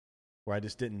 where I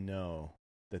just didn't know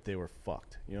that they were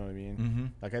fucked. You know what I mean? Mm-hmm.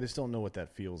 Like, I just don't know what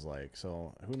that feels like.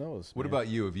 So who knows? What about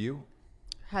you? Have you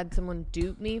had someone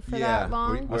dupe me for that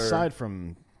long? Aside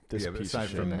from this piece aside of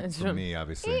shit. from me,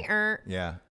 obviously.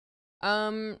 Yeah.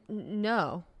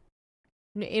 No.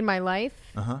 In my life?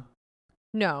 Uh-huh.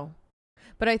 No.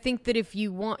 But I think that if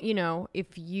you want,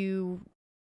 if you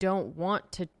don't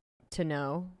want to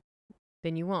know,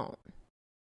 then you won't.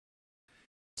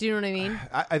 Do you know what I mean?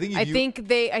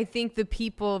 I think the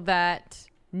people that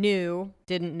knew,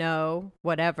 didn't know,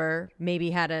 whatever,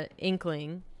 maybe had an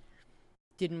inkling,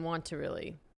 didn't want to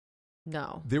really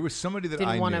know. There was somebody that I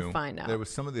knew. Didn't want to find out. There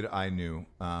was somebody that I knew.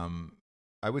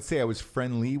 I would say I was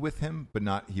friendly with him,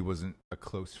 but he wasn't a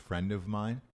close friend of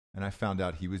mine. And I found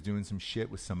out he was doing some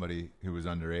shit with somebody who was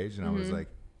underage. And I was like,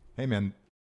 hey, man,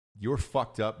 you're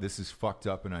fucked up. This is fucked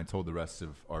up. And I told the rest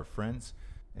of our friends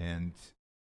and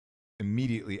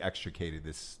immediately extricated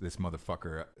this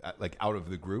motherfucker out of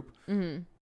the group. Mm-hmm.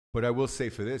 But I will say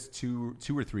for this, 2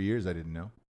 or 3 years, I didn't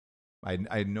know. I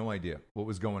had no idea what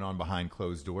was going on behind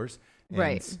closed doors. And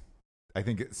right. I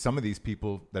think some of these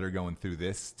people that are going through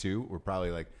this too were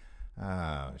probably like,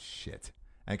 oh, shit.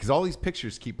 And because all these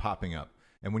pictures keep popping up.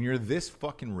 And when you're this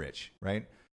fucking rich, right?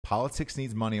 Politics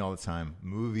needs money all the time.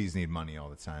 Movies need money all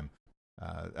the time.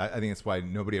 I think that's why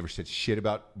nobody ever said shit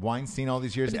about Weinstein all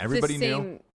these years. Everybody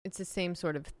knew. It's the same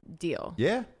sort of deal.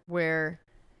 Yeah. Where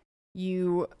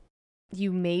you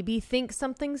maybe think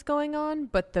something's going on,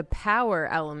 but the power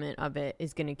element of it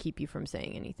is going to keep you from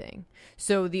saying anything.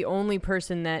 So the only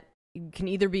person that can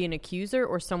either be an accuser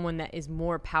or someone that is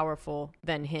more powerful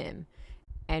than him.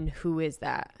 And who is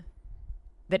that?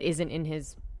 That isn't in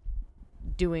his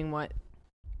doing what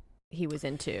he was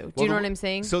into. Do you know what I'm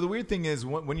saying? So the weird thing is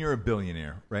when you're a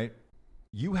billionaire, right?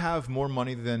 You have more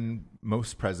money than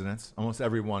most presidents, almost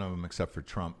every one of them except for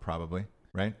Trump, probably,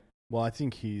 right? Well, I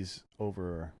think he's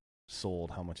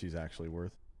oversold how much he's actually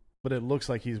worth. But it looks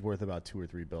like he's worth about $2 or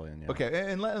 $3 billion. Yeah.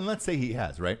 Okay, and let's say he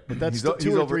has, right? But that's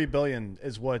 $2 or $3 billion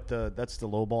is what that's the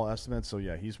lowball estimate. So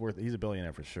yeah, he's a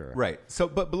billionaire for sure. Right. So,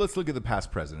 but let's look at the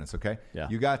past presidents. Okay. Yeah.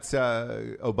 You got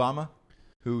Obama.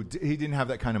 He didn't have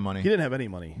that kind of money. He didn't have any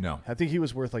money. No. I think he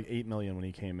was worth like $8 million when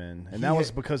he came in, and that was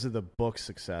because of the book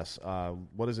success.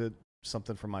 What is it?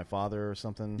 Something from my father or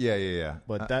something. Yeah.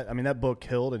 But that book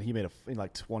killed, and he made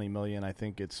like $20 million. I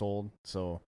think it sold.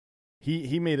 So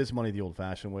he made his money the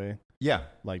old-fashioned way. Yeah.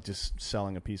 Like just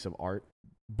selling a piece of art.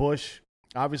 Bush,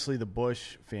 obviously, the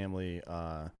Bush family,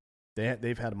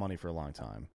 they've had money for a long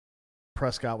time.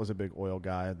 Prescott was a big oil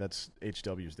guy. That's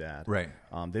HW's dad. Right.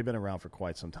 They've been around for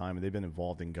quite some time, and they've been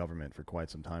involved in government for quite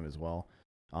some time as well,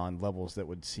 on levels that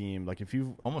would seem like if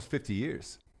you almost 50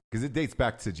 years, because it dates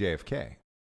back to JFK.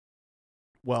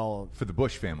 Well, for the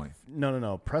Bush family.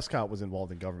 No. Prescott was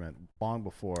involved in government long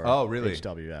before. Oh, really?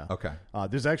 HW. Yeah. Okay.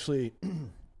 There's actually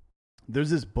there's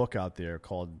this book out there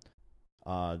called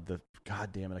God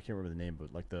damn it, I can't remember the name,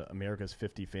 but like the America's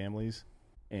 50 Families,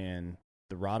 and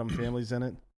the Rodham family's in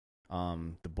it.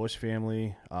 The Bush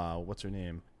family, what's her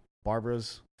name?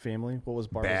 Barbara's family. What was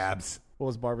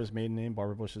Barbara's maiden name?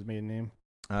 Barbara Bush's maiden name?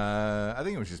 I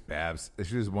think it was just Babs.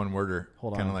 She was one worder.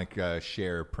 Hold on. Kind of like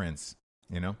Cher Prince,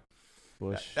 you know?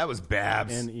 Bush. That was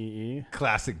Babs. N-E-E.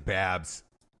 Classic Babs.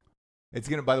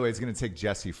 By the way, it's gonna take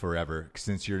Jesse forever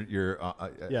since you're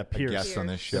a guest on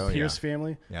this show. The Pierce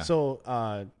family. Yeah.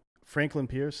 So Franklin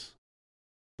Pierce,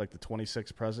 like the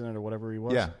 26th president or whatever he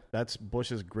was. Yeah. That's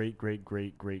Bush's great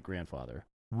grandfather.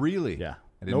 Really? Yeah.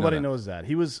 Nobody knows that.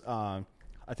 He was, I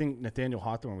think Nathaniel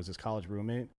Hawthorne was his college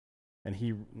roommate,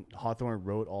 and Hawthorne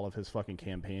wrote all of his fucking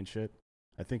campaign shit.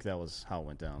 I think that was how it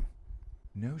went down.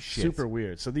 No shit. Super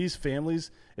weird. So these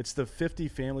families, it's the 50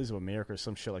 Families of America or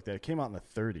some shit like that. It came out in the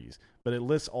 30s, but it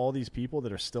lists all these people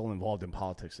that are still involved in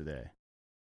politics today.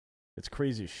 It's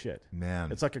crazy as shit.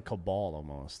 Man. It's like a cabal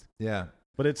almost. Yeah.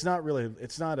 But it's not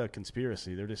a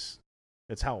conspiracy.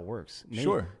 It's how it works.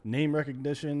 Name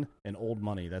recognition and old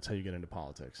money. That's how you get into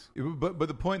politics. But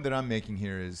the point that I'm making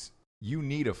here is you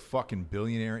need a fucking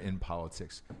billionaire in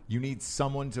politics. You need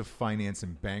someone to finance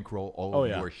and bankroll all of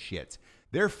your shit.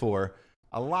 Therefore,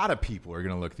 a lot of people are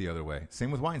going to look the other way.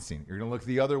 Same with Weinstein. You're going to look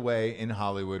the other way in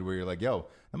Hollywood where you're like, yo,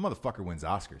 that motherfucker wins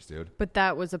Oscars, dude. But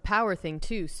that was a power thing,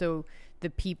 too. So the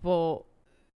people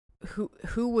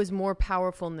who was more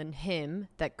powerful than him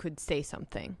that could say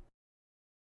something.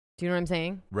 Do you know what I'm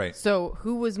saying? Right. So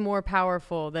who was more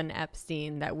powerful than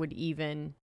Epstein that would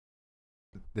even...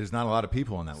 There's not a lot of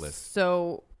people on that list.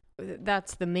 So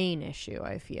that's the main issue,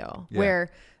 I feel,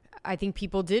 where I think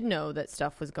people did know that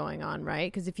stuff was going on,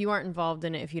 right? Because if you aren't involved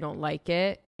in it, if you don't like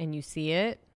it and you see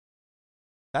it,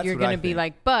 you're going to be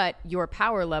like, but your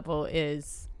power level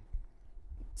is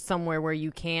somewhere where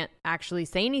you can't actually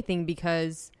say anything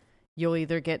because you'll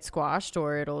either get squashed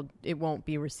or it won't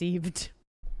be received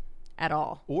at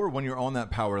all. Or when you're on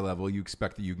that power level, you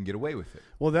expect that you can get away with it.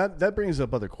 Well, that brings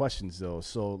up other questions, though.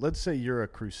 So let's say you're a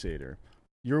crusader.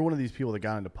 You're one of these people that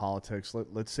got into politics.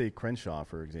 Let's say Crenshaw,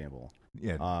 for example.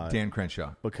 Yeah, Dan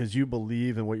Crenshaw. Because you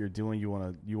believe in what you're doing. You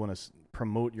want to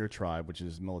promote your tribe, which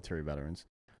is military veterans.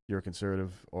 You're a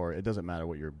conservative, or it doesn't matter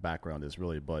what your background is,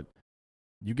 really. But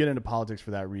you get into politics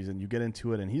for that reason. You get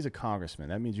into it, and he's a congressman.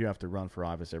 That means you have to run for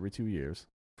office every 2 years,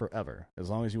 forever, as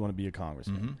long as you want to be a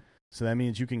congressman. Mm-hmm. So that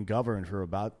means you can govern for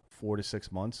about 4 to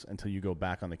 6 months until you go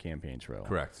back on the campaign trail.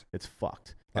 Correct. It's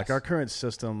fucked. Yes. Like our current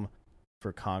system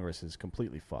for Congress is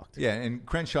completely fucked. Yeah, and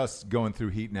Crenshaw's going through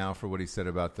heat now for what he said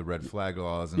about the red flag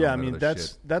laws and all that other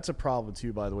shit. That's a problem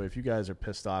too, by the way. If you guys are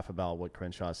pissed off about what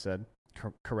Crenshaw said,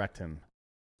 correct him.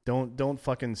 Don't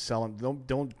fucking sell him.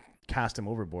 Don't cast him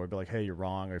overboard. Be like, hey, you're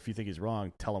wrong. Or if you think he's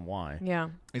wrong, tell him why. Yeah.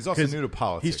 He's also new to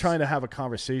politics. He's trying to have a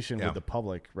conversation with the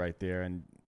public right there, and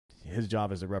his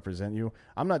job is to represent you.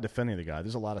 I'm not defending the guy.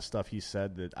 There's a lot of stuff he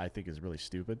said that I think is really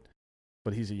stupid,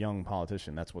 but he's a young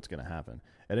politician. That's what's going to happen.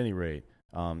 At any rate,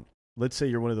 let's say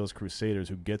you're one of those crusaders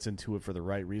who gets into it for the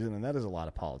right reason, and that is a lot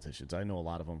of politicians. I know a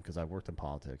lot of them because I've worked in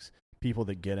politics. People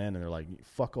that get in and they're like,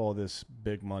 fuck all this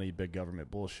big money, big government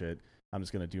bullshit. I'm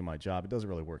just going to do my job. It doesn't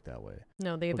really work that way.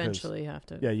 No, they eventually have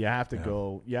to. Yeah, you have to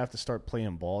go. You have to start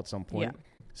playing ball at some point. Yeah.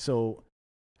 So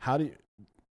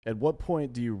at what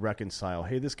point do you reconcile,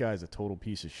 hey, this guy's a total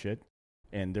piece of shit,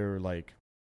 and they're like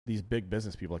these big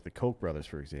business people, like the Koch brothers,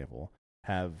 for example,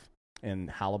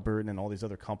 and Halliburton and all these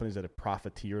other companies that have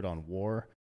profiteered on war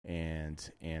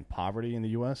and poverty in the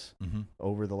U.S.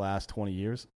 Over the last 20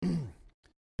 years.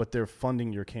 But they're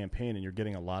funding your campaign, and you're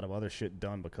getting a lot of other shit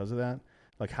done because of that.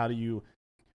 Like, how do you,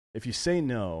 if you say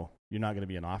no, you're not going to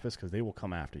be in office because they will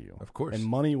come after you. Of course. And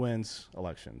money wins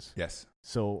elections. Yes.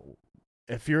 So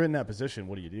if you're in that position,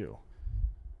 what do you do?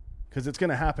 Because it's going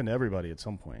to happen to everybody at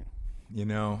some point. You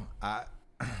know,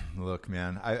 look,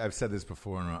 man, I've said this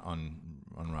before on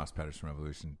Ross Patterson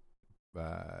Revolution.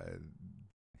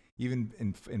 Even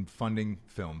in funding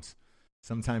films,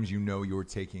 Sometimes you're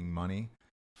taking money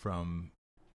from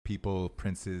people,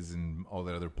 princes, and all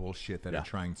that other bullshit that are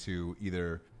trying to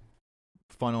either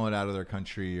funnel it out of their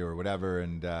country or whatever,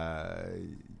 and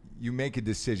you make a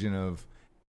decision of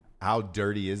how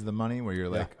dirty is the money, where you're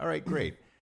like, all right, great.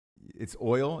 It's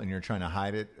oil, and you're trying to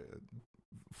hide it.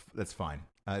 That's fine.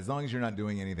 As long as you're not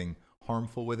doing anything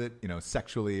harmful with it,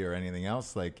 sexually or anything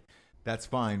else, like that's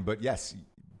fine. But yes,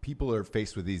 people are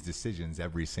faced with these decisions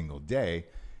every single day,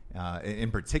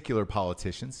 in particular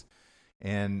politicians.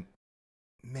 And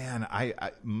man,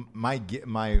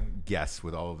 my guess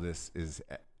with all of this is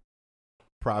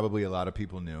probably a lot of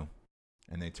people knew,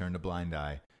 and they turned a blind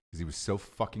eye because he was so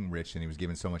fucking rich and he was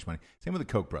given so much money. Same with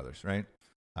the Koch brothers, right?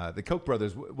 The Koch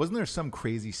brothers, wasn't there some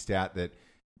crazy stat that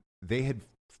they had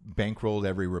bankrolled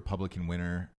every Republican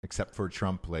winner except for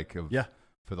Trump,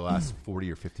 for the last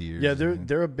 40 or 50 years? Yeah,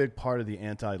 they're a big part of the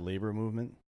anti-labor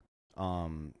movement,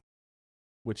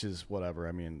 which is whatever.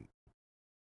 I mean,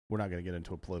 we're not going to get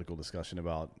into a political discussion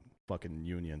about fucking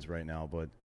unions right now, but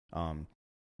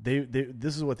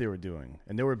this is what they were doing,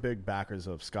 and they were big backers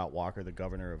of Scott Walker, the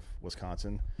governor of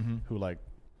Wisconsin, who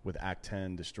with Act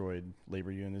 10 destroyed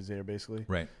labor unions there basically.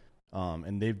 Right.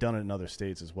 And they've done it in other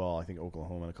states as well. I think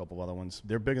Oklahoma and a couple of other ones.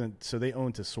 They're big so they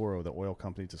own Tesoro, the oil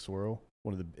company Tesoro.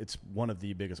 It's one of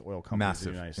the biggest oil companies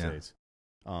in the United States.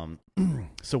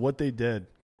 So what they did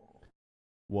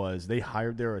was they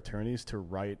hired their attorneys to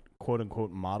write quote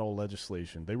unquote model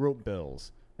legislation. They wrote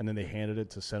bills and then they handed it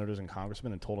to senators and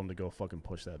congressmen and told them to go fucking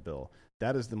push that bill.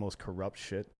 That is the most corrupt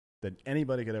shit that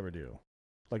anybody could ever do.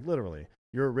 Like literally,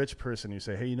 you're a rich person. You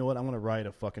say, hey, you know what? I'm going to write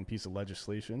a fucking piece of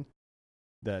legislation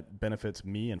that benefits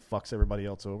me and fucks everybody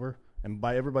else over. And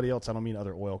by everybody else, I don't mean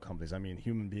other oil companies. I mean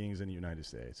human beings in the United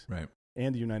States. Right.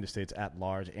 And the United States at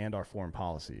large and our foreign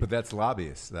policy. But that's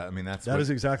lobbyists. That is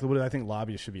exactly what I think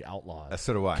lobbyists should be outlawed.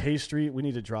 So do I. K Street, we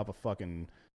need to drop a fucking,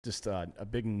 just a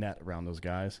big net around those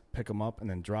guys, pick them up, and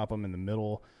then drop them in the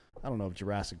middle, I don't know, of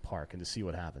Jurassic Park and to see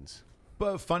what happens.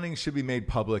 But funding should be made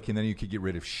public, and then you could get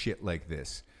rid of shit like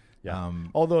this. Yeah.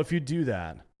 Although if you do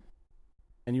that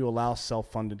and you allow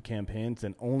self-funded campaigns,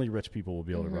 then only rich people will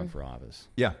be able to run for office.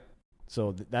 Yeah.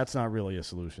 So that's not really a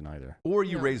solution either. Or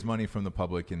you raise money from the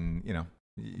public and,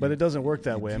 but it doesn't work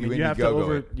that way. I mean, you have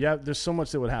to there's so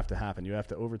much that would have to happen. You have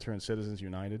to overturn Citizens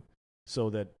United so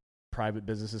that private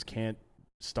businesses can't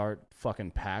start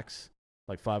fucking PACs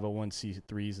like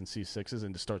 501c3s and C6s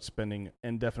and to start spending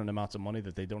indefinite amounts of money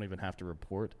that they don't even have to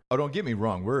report. Oh, don't get me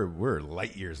wrong. We're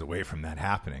light years away from that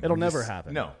happening. It'll never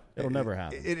happen. No. It'll never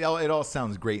happen. It all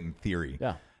sounds great in theory.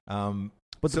 Yeah.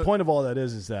 But the point of all that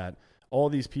is that all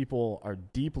these people are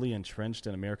deeply entrenched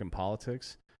in American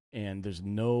politics, and there's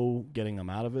no getting them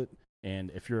out of it. And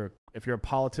if you're a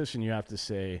politician, you have to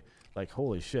say like,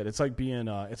 holy shit. It's like being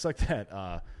it's like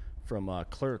that from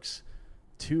Clerks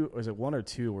 2, or is it 1 or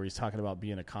 2, where he's talking about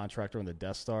being a contractor on the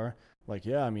Death Star. Like,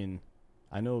 yeah, I mean,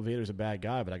 I know Vader's a bad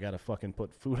guy, but I got to fucking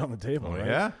put food on the table, right?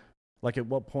 Yeah. Like, at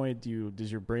what point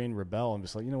does your brain rebel and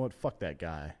just like, you know what, fuck that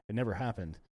guy? It never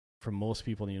happened for most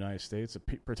people in the United States,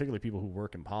 particularly people who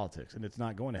work in politics, and it's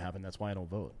not going to happen. That's why I don't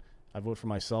vote. I vote for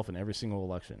myself in every single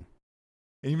election.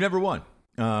 And you've never won,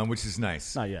 which is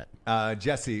nice. Not yet.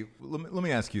 Jesse, let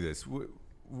me ask you this: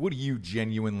 what do you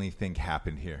genuinely think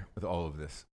happened here with all of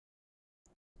this?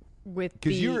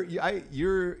 Because you're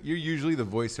usually the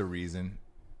voice of reason.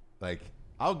 Like,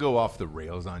 I'll go off the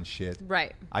rails on shit.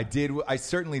 Right. I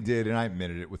certainly did, and I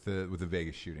admitted it with the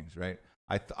Vegas shootings. Right.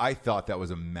 I thought that was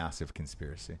a massive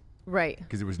conspiracy. Right.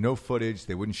 Because there was no footage.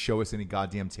 They wouldn't show us any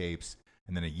goddamn tapes.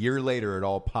 And then a year later, it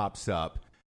all pops up.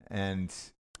 And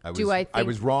I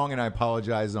was wrong, and I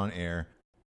apologize on air.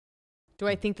 Do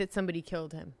I think that somebody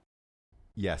killed him?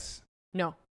 Yes.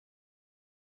 No.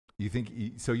 You think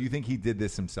he did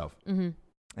this himself? Mm-hmm.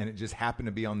 And it just happened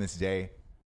to be on this day?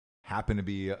 Happened to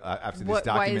be after this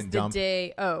document dump?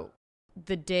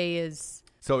 The day is...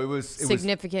 So it was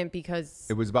significant because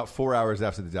it was about 4 hours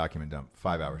after the document dump,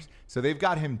 5 hours. So they've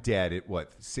got him dead at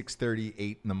what, 6:30,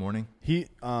 8 in the morning?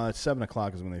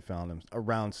 7:00 is when they found him.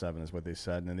 Around 7 is what they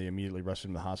said, and then they immediately rushed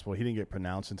him to the hospital. He didn't get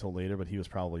pronounced until later, but he was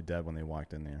probably dead when they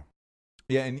walked in there.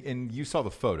 Yeah, and you saw the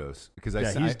photos because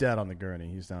he's dead on the gurney.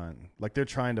 He's not like they're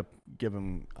trying to give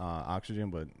him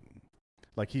oxygen, but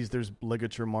like there's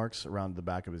ligature marks around the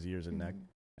back of his ears and neck,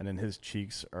 and then his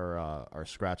cheeks are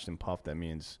scratched and puffed. That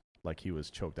means like he was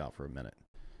choked out for a minute.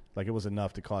 Like it was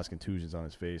enough to cause contusions on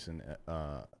his face and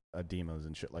edemas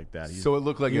and shit like that. So it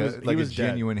looked like a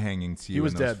genuine hanging to you. He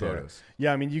was in those dead photos. There.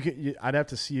 Yeah, I mean, I'd have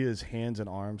to see his hands and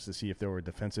arms to see if there were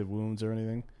defensive wounds or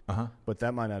anything. But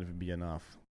that might not even be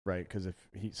enough, right? Because if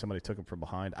somebody took him from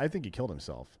behind, I think he killed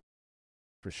himself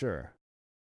for sure.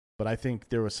 But I think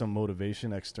there was some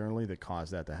motivation externally that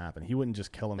caused that to happen. He wouldn't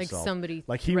just kill himself. Like somebody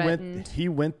he threatened. he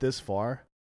went this far,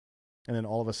 and then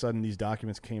all of a sudden these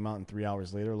documents came out, and 3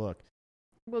 hours later, look.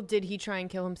 Well, did he try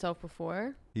and kill himself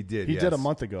before? He did. He yes. did a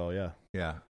month ago. Yeah.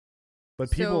 Yeah.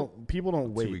 But people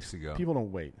don't wait. 2 weeks ago. People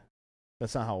don't wait.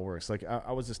 That's not how it works. Like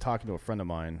I was just talking to a friend of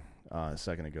mine a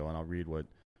second ago, and I'll read what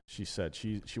she said.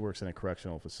 She works in a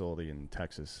correctional facility in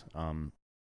Texas.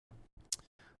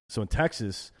 So in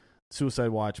Texas, Suicide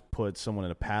Watch put someone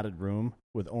in a padded room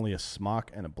with only a smock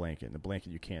and a blanket. And the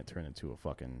blanket you can't turn into a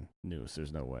fucking noose.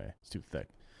 There's no way. It's too thick.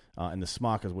 And the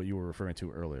smock is what you were referring to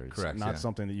earlier. It's Correct, not yeah.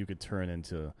 something that you could turn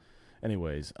into.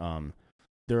 Anyways,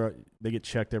 they get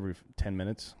checked every 10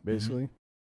 minutes, basically.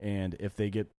 And if they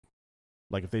get,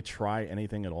 like, if they try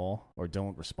anything at all or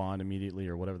don't respond immediately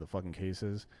or whatever the fucking case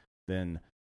is, then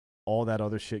all that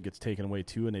other shit gets taken away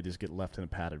too, and they just get left in a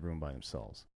padded room by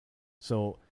themselves.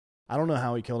 So I don't know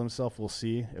how he killed himself. We'll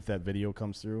see if that video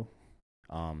comes through.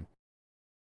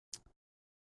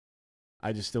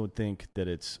 I just don't think that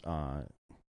it's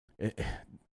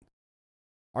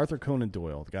Arthur Conan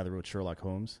Doyle, the guy that wrote Sherlock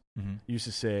Holmes, used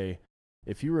to say,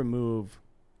 if you remove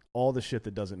all the shit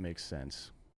that doesn't make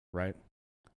sense, right,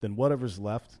 then whatever's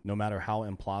left, no matter how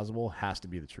implausible, has to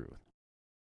be the truth.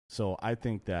 So I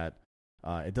think that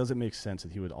it doesn't make sense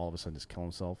that he would all of a sudden just kill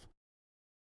himself.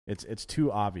 It's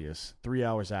too obvious 3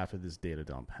 hours after this data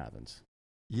dump happens.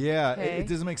 Yeah, Okay. it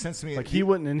doesn't make sense to me. Like he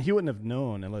wouldn't have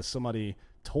known unless somebody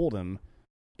told him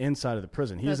inside of the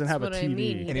prison. He doesn't have a That's TV. what I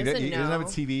mean. and he doesn't doesn't have a know.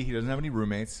 TV. He doesn't have any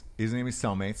roommates. He doesn't have any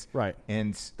cellmates. Right.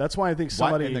 And That's why I think why,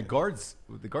 somebody. and the guards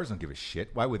don't give a shit.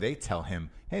 Why would they tell him,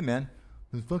 hey, man,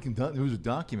 there was a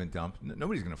document dump.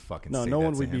 Nobody's going to fucking say no that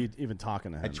one to would him. be even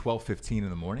talking to him. At 12:15 in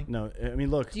the morning? No, I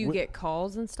mean, look. Do you get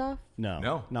calls and stuff?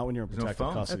 No, not when you're in There's no protective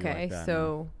phones. custody Okay, like that.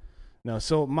 so No,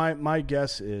 so my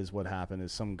guess is what happened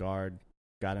is some guard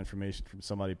got information from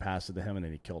somebody, passed it to him, and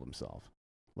then he killed himself.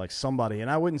 Like somebody,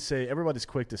 and I wouldn't say everybody's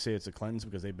quick to say it's the Clintons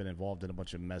because they've been involved in a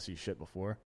bunch of messy shit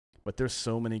before. But there's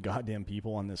so many goddamn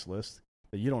people on this list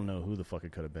that you don't know who the fuck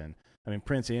it could have been. I mean,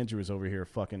 Prince Andrew is over here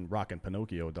fucking rocking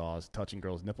Pinocchio dolls, touching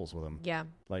girls' nipples with them. yeah.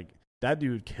 Like that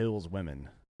dude kills women.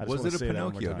 I just Was wanna it a say that one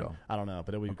more Pinocchio time. doll? I don't know,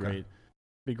 but it would be Okay. great.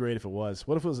 Be great if it was.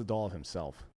 What if it was a doll of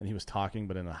himself and he was talking,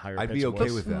 but in a higher? I'd be pitched okay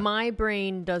voice? with that. My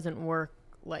brain doesn't work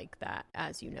like that,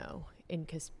 as you know, in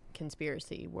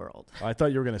conspiracy world. I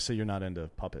thought you were going to say you're not into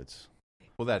puppets.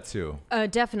 Well, that too.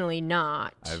 Definitely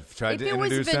not. I've tried If to it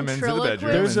was introduce them into the ventriloquist-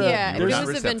 bedroom. There's and a- yeah, we're if not it was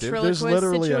a receptive. ventriloquist There's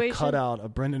literally situation, a cutout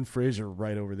of Brendan Fraser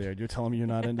right over there. You're telling me you're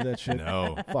not into that shit?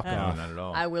 No. Fuck No, off. not at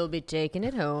all. I will be taking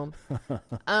it home.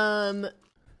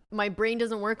 My brain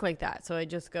doesn't work like that, so I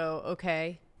just go,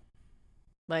 okay,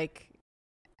 like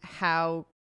how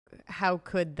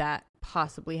could that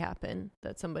possibly happen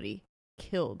that somebody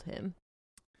killed him?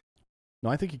 No,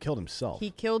 I think he killed himself.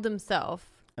 He killed himself.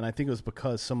 And I think it was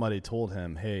because somebody told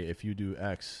him, hey, if you do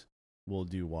X, we'll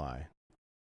do Y.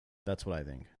 That's what I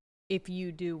think. If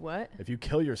you do what? If you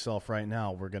kill yourself right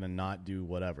now, we're going to not do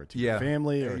whatever to Yeah. your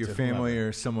family or your to family whoever.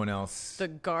 or someone else. The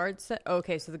guard said,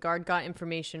 okay, so the guard got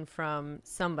information from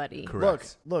somebody.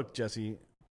 Correct. Look, Jesse,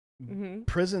 Mm-hmm.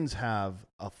 prisons have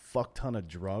a fuck ton of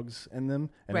drugs in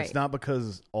them, and it's Right. not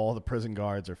because all the prison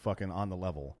guards are fucking on the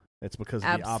level. It's because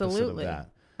of the opposite of Absolutely. that.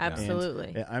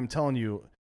 Absolutely. And I'm telling you,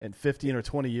 in 15 or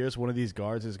 20 years, one of these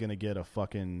guards is going to get a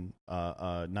fucking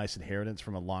nice inheritance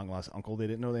from a long lost uncle they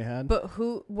didn't know they had. But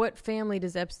what family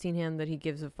does Epstein have that he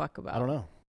gives a fuck about? I don't know.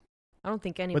 I don't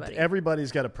think anybody. But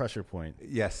everybody's got a pressure point.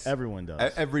 Yes. Everyone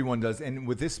does. Everyone does. And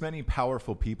with this many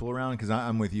powerful people around, because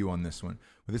I'm with you on this one,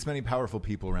 with this many powerful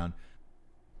people around,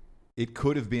 it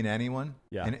could have been anyone.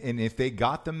 Yeah. And if they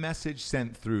got the message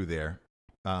sent through there,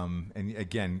 and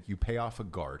again, you pay off a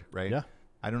guard, right? Yeah.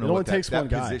 I don't It know only what takes that one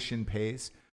guy. position pays,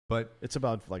 but It's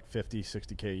about like 50,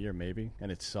 60K a year maybe,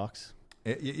 and it sucks.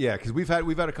 yeah, because we've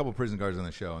had a couple prison guards on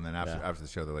the show, and then after Yeah. the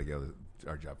show, they're like, "Yo,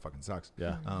 our job fucking sucks."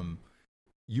 Yeah.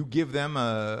 You give them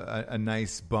a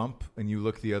nice bump, and you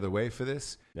look the other way for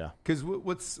this. Yeah. Because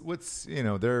what's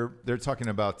they're talking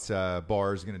about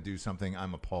bars going to do something.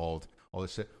 I'm appalled. All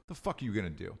this shit. What the fuck are you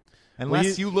going to do?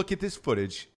 Unless you look at this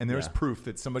footage and there's Yeah. proof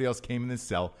that somebody else came in this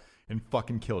cell and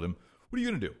fucking killed him. What are you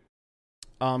going to do?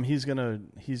 He's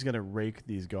gonna rake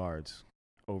these guards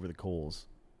over the coals,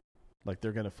 like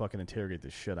they're gonna fucking interrogate the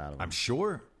shit out of them. I'm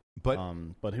sure, but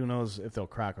but who knows if they'll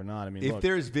crack or not? I mean, if look,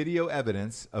 there's video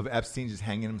evidence of Epstein just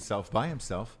hanging himself by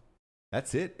himself,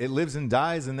 that's it. It lives and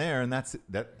dies in there, and that's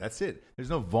it. There's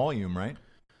no volume, right?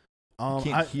 You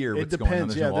can't hear it what's depends. going on.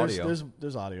 There's Yeah, no audio.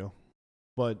 there's audio,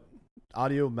 but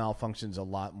audio malfunctions a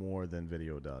lot more than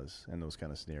video does in those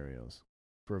kind of scenarios,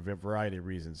 for a variety of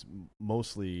reasons,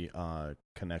 mostly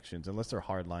connections, unless they're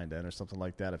hard lined in or something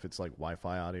like that. If it's like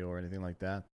Wi-Fi audio or anything like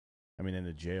that, I mean, in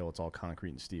the jail, it's all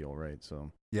concrete and steel, right?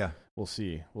 So Yeah. we'll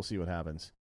see. We'll see what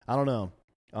happens. I don't know.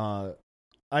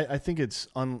 I think it's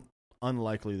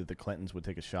unlikely that the Clintons would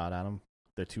take a shot at him.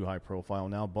 They're too high profile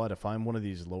now. But if I'm one of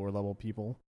these lower level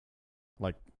people,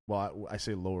 like, well, I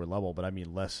say lower level, but I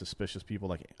mean less suspicious people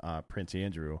like Prince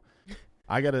Andrew,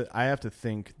 I have to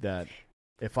think that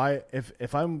if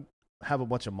I'm have a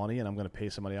bunch of money and I'm going to pay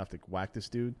somebody off to whack this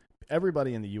dude,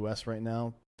 everybody in the U.S. right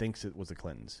now thinks it was the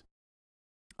Clintons.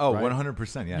 Oh, Right?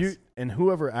 100%. Yes. And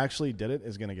whoever actually did it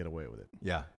is going to get away with it.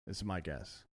 Yeah. This is my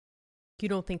guess. You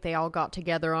don't think they all got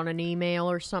together on an email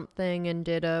or something and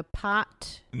did a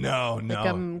pact? No.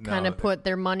 Kind of put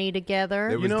their money together?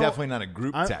 There was definitely not a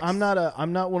group text. I'm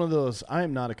not one of those. I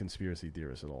am not a conspiracy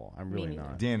theorist at all. I'm really neither.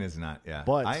 not. Dan is not. Yeah.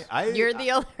 But are Are you the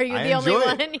only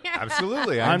one? Yeah.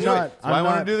 Absolutely. I I'm enjoy not- it. That's why I I'm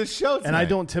want not- to do this show tonight. And I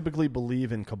don't typically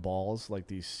believe in cabals, like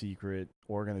these secret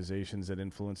organizations that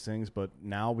influence things. But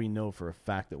now we know for a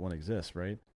fact that one exists,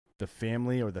 right? The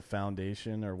family or the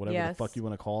foundation or whatever the Yes. fuck you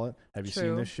want to call it. Have you seen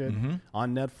True. this shit? Mhm.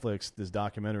 On Netflix, this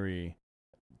documentary,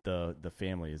 the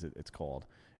family it's called,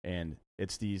 and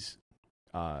it's these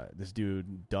this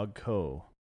dude Doug Coe,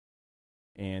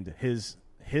 and his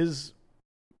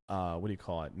what do you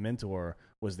call it, mentor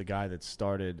was the guy that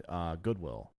started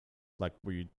Goodwill, like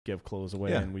where you give clothes away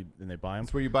Yeah. and they buy them.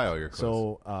 That's where you buy all your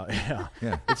clothes. So yeah,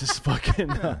 Yeah. it's this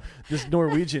fucking this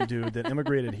Norwegian dude that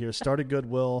immigrated here, started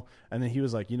Goodwill, and then he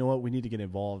was like, you know what, we need to get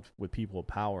involved with people with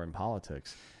power in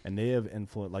politics, and they have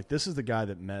influence. Like this is the guy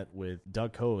that met with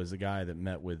Doug Coe is the guy that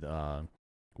met with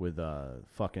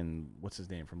fucking what's his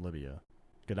name from Libya,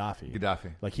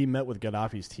 Gaddafi. Like he met with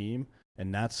Gaddafi's team,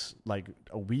 and that's like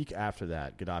a week after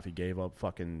that, Gaddafi gave up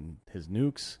fucking his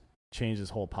nukes, changed his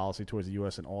whole policy towards the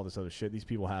U.S. and all this other shit. These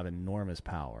people have enormous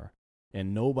power,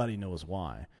 and nobody knows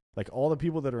why. Like all the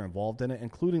people that are involved in it,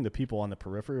 including the people on the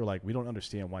periphery, are like, we don't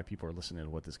understand why people are listening to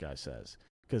what this guy says.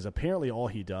 Because apparently all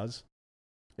he does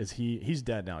is he's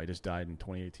dead now. He just died in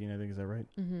 2018, I think. Is that right?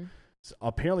 Mm-hmm. So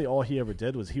apparently all he ever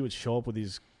did was he would show up with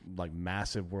these like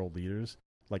massive world leaders,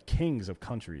 like kings of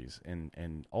countries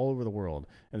and all over the world,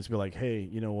 and just be like, hey,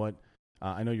 you know what?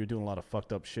 I know you're doing a lot of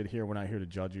fucked up shit here. We're not here to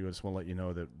judge you. I just want to let you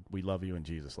know that we love you and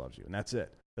Jesus loves you. And that's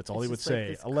it. That's all he would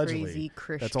say, allegedly.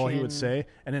 That's all he would say.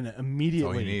 And then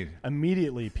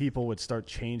immediately people would start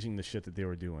changing the shit that they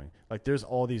were doing. Like there's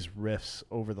all these rifts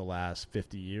over the last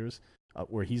 50 years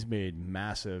where he's made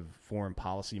massive foreign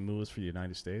policy moves for the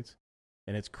United States.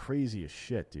 And it's crazy as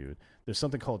shit, dude. There's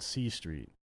something called C Street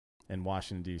in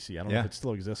Washington, D.C. I don't know if it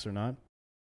still exists or not.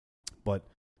 But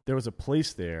there was a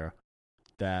place there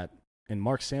that, and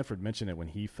Mark Sanford mentioned it when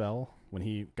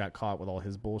he got caught with all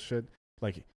his bullshit.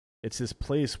 Like, it's this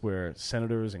place where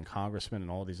senators and congressmen and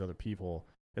all these other people,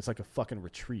 it's like a fucking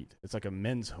retreat. It's like a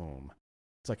men's home.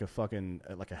 It's like a fucking,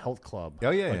 like a health club.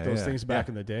 Oh, yeah, like those things back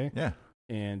in the day. Yeah.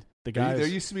 And the guys. There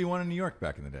used to be one in New York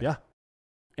back in the day. Yeah.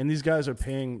 And these guys are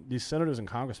paying, these senators and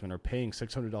congressmen are paying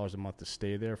 $600 a month to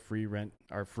stay there, free rent,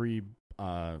 or free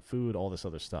food, all this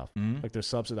other stuff. Mm-hmm. Like they're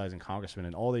subsidizing congressmen,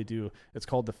 and all they do, it's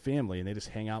called The Family, and they just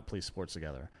hang out, play sports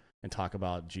together, and talk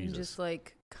about Jesus. And just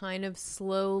like kind of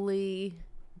slowly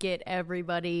get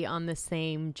everybody on the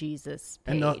same Jesus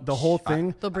page. And the whole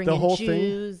thing, they'll bring the in whole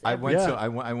Jews. thing. I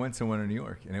went to one in New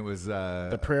York, and it was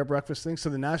The prayer breakfast thing. So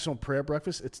the National Prayer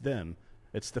Breakfast, it's them.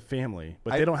 It's The Family,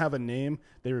 but they don't have a name.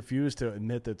 They refuse to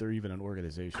admit that they're even an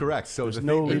organization. correct. So There's the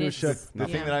no thing, leadership. the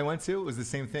thing Yeah. that I went to was the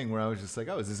same thing where I was just like,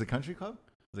 oh, is this a country club? I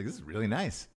was like, this is really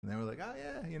nice. And they were like, oh,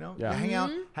 yeah, Yeah. hang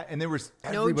out. And there was,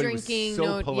 No everybody drinking, was so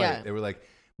no- polite. yeah. They were like,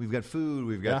 we've got food,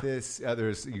 we've got Yeah. this,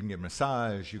 you can get a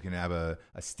massage, you can have a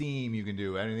steam, you can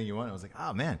do anything you want. I was like,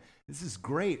 oh, man, this is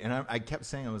great. And I kept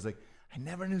saying, I was like, I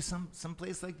never knew some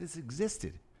place like this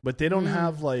existed. But they don't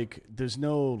have there's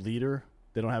no leader.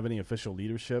 They don't have any official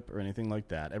leadership or anything like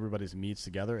that. Everybody's meets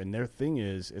together, and their thing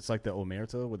is it's like the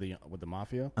omerta with the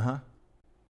mafia. Uh-huh.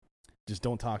 Just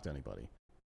don't talk to anybody.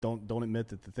 Don't admit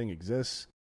that the thing exists.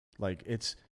 Like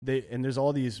and there's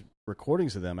all these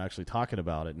recordings of them actually talking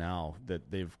about it now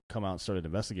that they've come out and started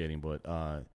investigating. But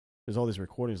there's all these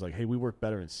recordings like, hey, we work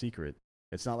better in secret.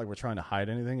 It's not like we're trying to hide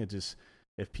anything. It just,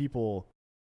 if people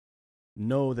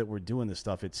know that we're doing this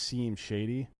stuff, it seems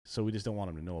shady, so we just don't want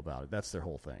them to know about it. That's their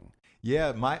whole thing.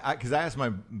 Yeah, because I asked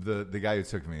the guy who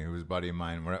took me, who was a buddy of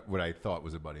mine, what I thought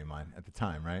was a buddy of mine at the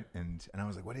time, right? And I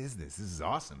was like, "What is this? This is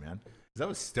awesome, man!" Because I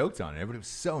was stoked on it. Everybody was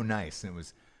so nice, and it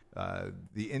was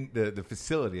the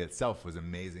facility itself was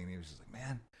amazing. And he was just like,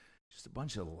 "Man, just a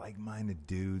bunch of like-minded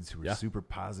dudes who were super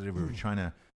positive. We were trying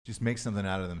to just make something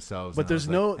out of themselves. But And I there's was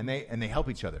no- like, and they help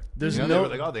each other. There's They no- were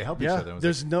like, oh, they help each yeah, other. I was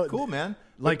there's like, no- cool, man.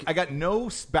 like- I got no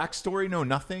backstory, no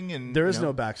nothing, and There is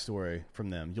no backstory from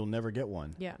them. You'll never get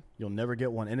one. Yeah. You'll never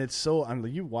get one. And it's so, I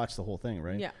mean, you watch the whole thing,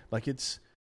 right? Yeah. Like it's,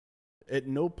 at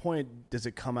no point does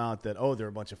it come out that, oh, they're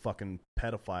a bunch of fucking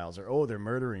pedophiles, or, oh, they're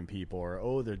murdering people, or,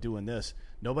 oh, they're doing this.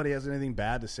 Nobody has anything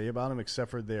bad to say about them except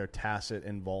for their tacit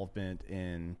involvement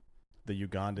in the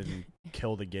Ugandan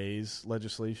kill the gays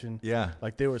legislation. Yeah.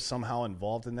 Like they were somehow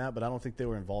involved in that, but I don't think they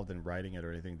were involved in writing it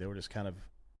or anything. They were just kind of,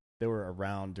 they were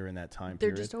around during that time They're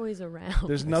period. just always around.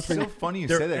 There's It's nothing. so funny you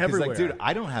they're say that because, like, everywhere. dude,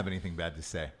 I don't have anything bad to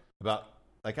say about.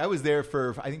 Like, I was there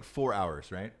for I think 4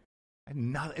 hours, right?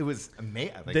 It was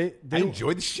amazing. Like, They- I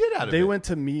enjoyed the shit out of it. They went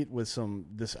to meet with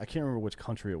I can't remember which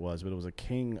country it was, but it was a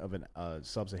king of a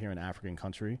sub-Saharan African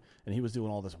country, and he was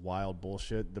doing all this wild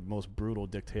bullshit, the most brutal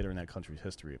dictator in that country's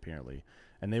history, apparently.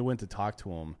 And they went to talk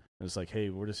to him, and it's like, hey,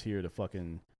 we're just here to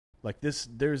fucking, like this,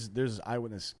 there's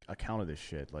eyewitness account of this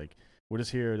shit. Like, we're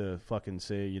just here to fucking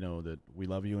say, you know, that we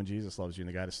love you and Jesus loves you. And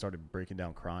the guy just started breaking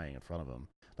down crying in front of him.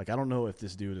 Like, I don't know if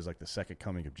this dude is like the second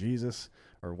coming of Jesus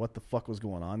or what the fuck was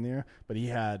going on there, but he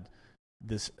had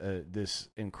this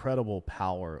incredible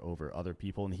power over other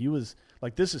people. And he was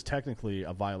like, this is technically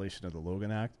a violation of the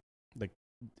Logan Act. Like,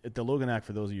 the Logan Act,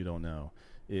 for those of you who don't know,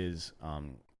 is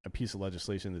a piece of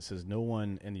legislation that says no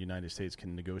one in the United States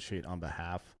can negotiate on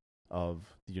behalf of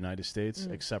the United States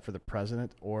except for the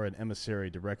president or an emissary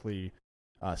directly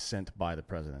sent by the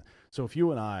president. So if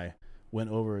you and I went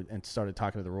over and started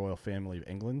talking to the royal family of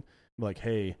England, like,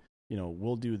 hey, you know,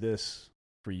 we'll do this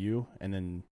for you, and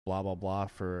then blah, blah, blah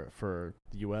for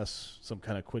the U.S., some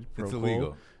kind of quid pro It's quo.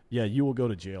 illegal. Yeah, you will go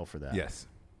to jail for that. Yes.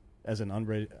 As an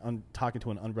talking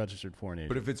to an unregistered foreign agent.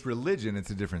 But if it's religion, it's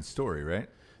a different story, right?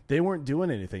 They weren't doing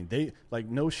anything. They, like,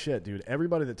 no shit, dude.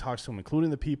 Everybody that talks to them,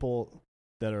 including the people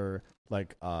that are,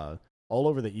 like, all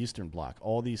over the Eastern Bloc,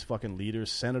 all these fucking leaders,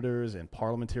 senators, and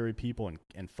parliamentary people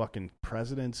and fucking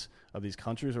presidents of these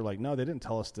countries are like, no, they didn't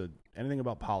tell us anything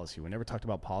about policy. We never talked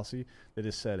about policy. They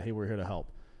just said, hey, we're here to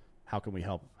help. How can we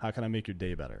help? How can I make your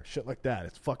day better? Shit like that.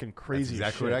 It's fucking crazy.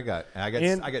 That's exactly shit. what I got.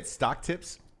 And I got stock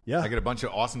tips. Yeah. I get a bunch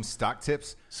of awesome stock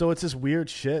tips. So it's this weird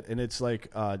shit, and it's like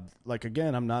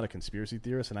again, I'm not a conspiracy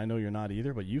theorist, and I know you're not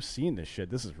either, but you've seen this shit.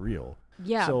 This is real.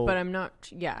 Yeah, So- but I'm not.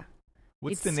 Yeah.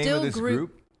 What's It's the name still of this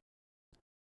group?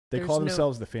 They There's call no-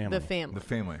 themselves the family. The family. The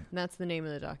Family. That's the name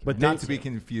of the document. But Not to be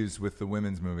confused with the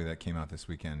women's movie that came out this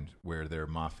weekend where they're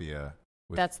mafia.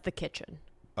 That's the kitchen.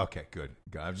 Okay, good.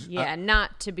 Yeah,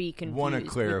 not to be confused. Want to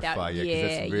with clarify, that. because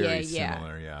that's very yeah.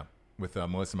 similar, yeah. With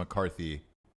Melissa McCarthy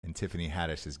and Tiffany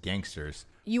Haddish as gangsters.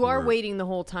 You are waiting the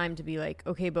whole time to be like,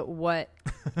 okay, but what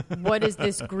does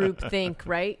this group think,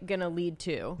 right, gonna lead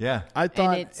to? Yeah. I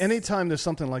thought it's- anytime there's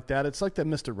something like that, it's like that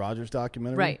Mr. Rogers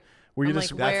documentary. Right. Where you're I'm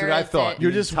just like, That's where what I is thought. it?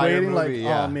 you're The just entire waiting movie, like,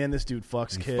 yeah. oh man, this dude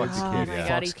fucks He kids. fucks Oh kids, my yeah.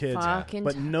 God, Fucks he kids. fucking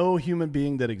But no human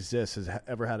being that exists has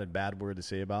ever had a bad word to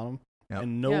say about him. Yep.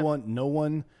 And Yeah. no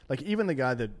one, like even the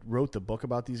guy that wrote the book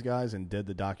about these guys and did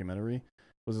the documentary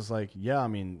was just like, yeah, I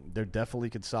mean, they're definitely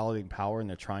consolidating power and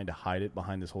they're trying to hide it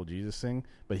behind this whole Jesus thing.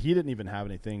 But he didn't even have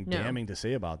anything No. damning to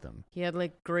say about them. He had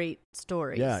like great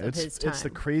stories. Yeah, of his time it's the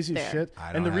craziest there. shit. I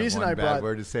don't And the have reason one I bad brought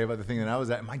word to say about the thing that I was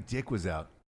at. My dick was out.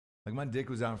 Like, my dick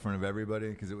was out in front of everybody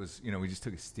because it was, we just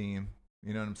took a steam.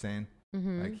 You know what I'm saying?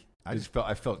 Mm-hmm. Like,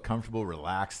 I felt comfortable,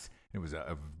 relaxed. It was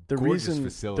a the gorgeous reason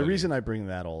facility. the reason I bring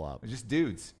that all up. It's just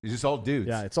dudes. It's just all dudes.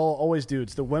 Yeah, it's always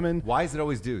dudes. The women, Why is it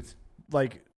always dudes?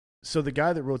 like, so the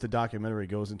guy that wrote the documentary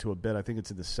goes into a bit. I think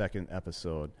it's in the second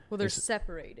episode. Well, they're It's-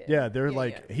 separated. Yeah, they're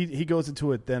like he goes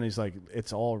into it. Then he's like,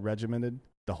 it's all regimented.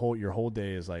 Your whole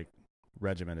day is like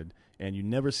regimented, and you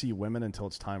never see women until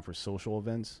it's time for social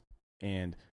events,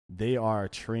 and they are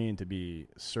trained to be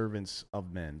servants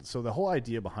of men. So the whole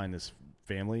idea behind this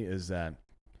family is that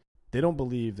they don't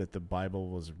believe that the Bible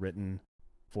was written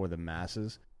for the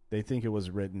masses. They think it was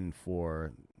written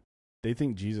for. They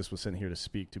think Jesus was sent here to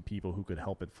speak to people who could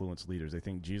help influence leaders. They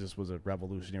think Jesus was a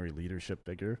revolutionary leadership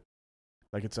figure.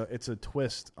 Like it's a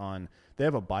twist on. They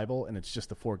have a Bible and it's just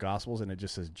the 4 Gospels and it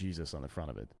just says Jesus on the front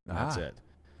of it. And that's it.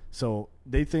 So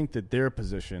they think that their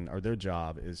position or their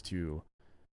job is to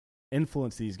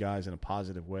influence these guys in a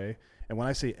positive way. And when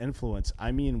I say influence,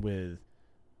 I mean with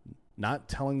not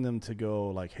telling them to go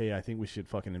like, hey, I think we should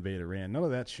fucking invade Iran. None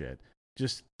of that shit.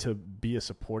 Just to be a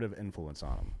supportive influence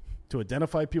on them. To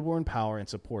identify people who are in power and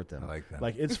support them. I like that.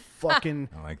 Like, it's fucking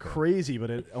I like that. crazy, but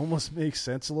it almost makes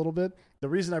sense a little bit. The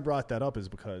reason I brought that up is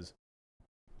because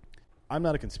I'm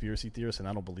not a conspiracy theorist and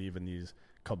I don't believe in these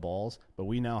cabals, but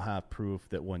we now have proof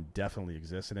that one definitely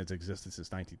exists, and it's existed since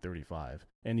 1935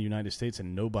 in the United States,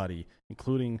 and nobody,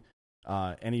 including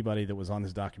anybody that was on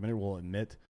this documentary will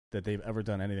admit that they've ever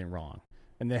done anything wrong,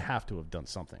 and they have to have done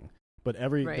something. But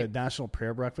the National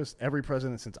Prayer Breakfast, every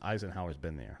president since Eisenhower's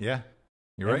been there. Yeah,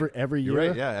 you're right. Every year, you're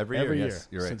right. Yeah, every year. Yes,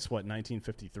 you're right. Since what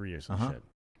 1953 or some shit.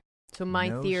 So my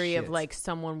theory of like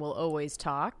someone will always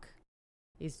talk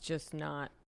is just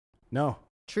not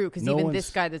true, because even this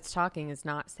guy that's talking is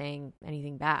not saying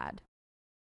anything bad.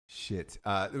 Shit.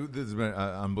 This has been an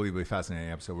unbelievably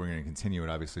fascinating episode. We're going to continue it,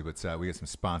 obviously, but we get some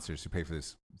sponsors who pay for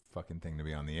this fucking thing to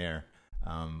be on the air,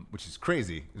 which is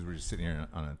crazy because we're just sitting here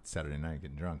on a Saturday night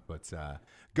getting drunk. But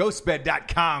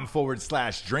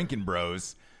ghostbed.com/drinking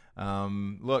bros.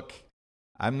 Look,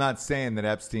 I'm not saying that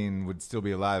Epstein would still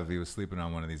be alive if he was sleeping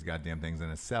on one of these goddamn things in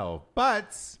a cell,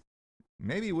 but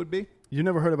maybe he would be. You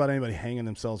never heard about anybody hanging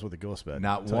themselves with a ghost bed.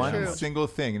 Not one single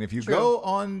thing. And if you go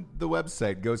on the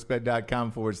website,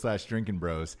 ghostbed.com/drinking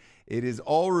bros, it is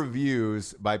all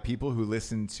reviews by people who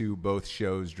listen to both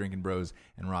shows, Drinking Bros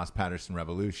and Ross Patterson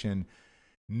Revolution.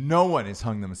 No one has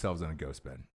hung themselves on a ghost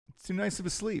bed. It's too nice of a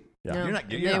sleep. Yeah. No, You're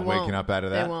not waking up out of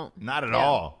that. They won't. Not at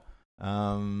all.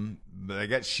 But they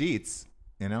got sheets,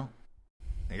 you know.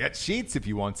 They got sheets if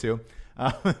you want to.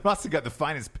 They've also got the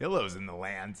finest pillows in the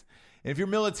land. And if you're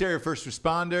military or first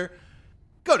responder,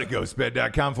 go to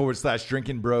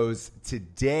ghostbed.com/drinking bros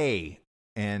today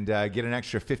and get an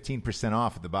extra 15%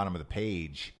 off at the bottom of the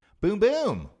page. Boom,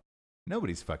 boom.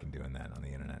 Nobody's fucking doing that on the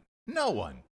internet. No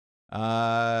one.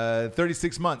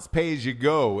 36 months, pay as you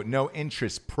go, no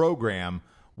interest program.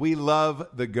 We love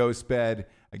the Ghost Bed.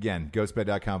 Again,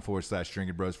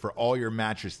 ghostbed.com/drinking bros for all your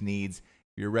mattress needs. If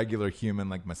you're a regular human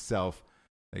like myself,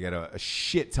 they got a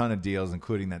shit ton of deals,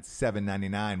 including that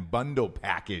 $7.99 bundle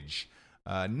package.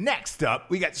 Next up,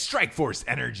 we got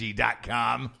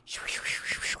StrikeForceEnergy.com.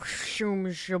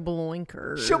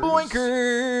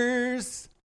 Shabloinkers.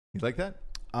 You like that?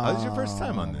 This is your first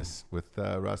time on this with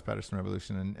Ross Patterson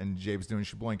Revolution and James doing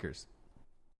Shabloinkers.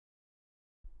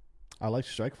 I like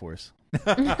Strike Force.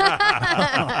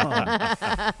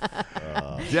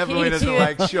 Definitely doesn't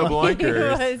like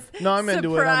Shabloinkers. No, I'm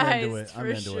into it. I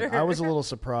was a little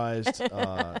surprised.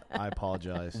 I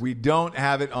apologize. We don't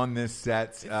have it on this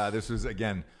set. This was,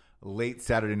 again, late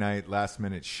Saturday night,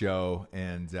 last-minute show,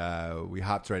 and we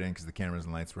hopped right in because the cameras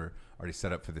and lights were already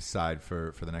set up for the side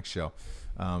for the next show.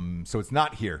 So it's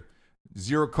not here.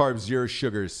 0 carbs, 0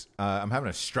 sugars. I'm having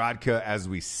a Strodka as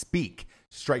we speak.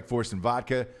 Strike Force and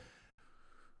vodka.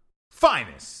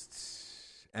 Finest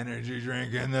energy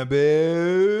drink in the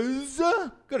biz.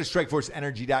 Go to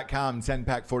StrikeForceEnergy.com.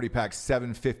 10-pack, 40-pack,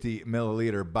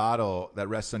 750-milliliter bottle that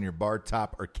rests on your bar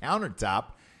top or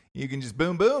countertop. You can just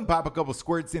boom, boom, pop a couple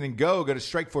squirts in and go. Go to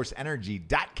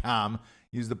StrikeForceEnergy.com.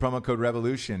 Use the promo code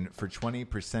REVOLUTION for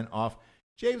 20% off.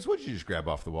 James, what did you just grab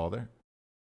off the wall there?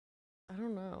 I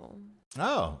don't know.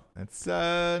 Oh, it's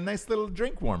a nice little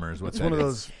drink warmer is what It's that one of is.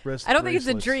 those wrist I don't think it's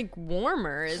a bracelets. drink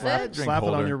warmer, is it? Slap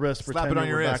it on your wrist. Slap Pretend it on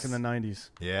your we're wrist. back in the 90s.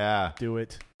 Yeah. Do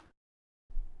it.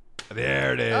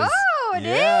 There it is. Oh, it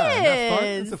yeah, is. Isn't that fun?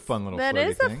 It's a fun little That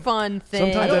flirty is a thing. fun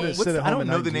thing. Sometimes I just sit at home I don't and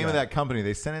know not the do name of that. that company.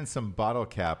 They sent in some bottle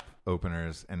cap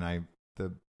openers, and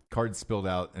the card spilled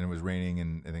out, and it was raining,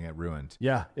 and they got ruined.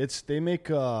 Yeah, they make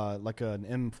like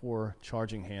an M4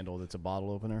 charging handle that's a bottle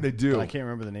opener. They do. But I can't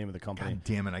remember the name of the company. God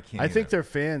damn it, I can't. I think either. they're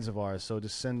fans of ours, so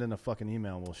just send in a fucking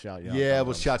email and we'll shout you out. Yeah,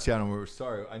 we'll shout you out, and we're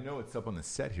sorry. I know it's up on the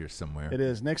set here somewhere. It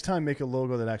is. Next time, make a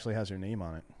logo that actually has your name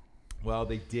on it. Well,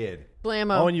 they did.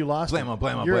 Blammo. Oh, and you lost Blammo, it.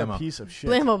 blammo, You're blammo. a piece of shit.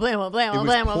 Blammo, blammo, It blammo,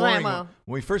 was blammo, pouring. blammo.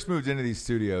 When we first moved into these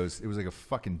studios, it was like a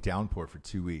fucking downpour for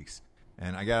 2 weeks.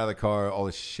 And I got out of the car, all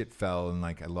this shit fell, and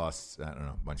I lost, I don't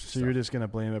know, a bunch of So stuff. you're just going to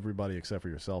blame everybody except for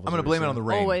yourself. I'm going to blame it on the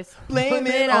rain. Always. Blame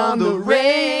it on the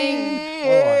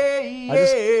rain.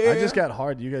 I just got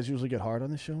hard. Do you guys usually get hard on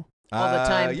this show? All the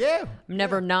time. Yeah. I'm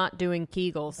never not doing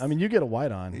Kegels. I mean, you get a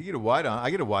white on. You get a wide on. I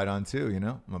get a wide on, too, you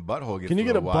know. My butthole gets Can you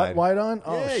get a little butt white on?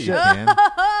 Oh, Yeah, shit. you can.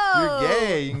 You're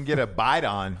gay. You can get a bite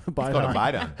on. It's Bite called on. a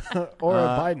bite on. Or a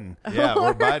Biden. Yeah, or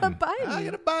Or a Biden. Biden. I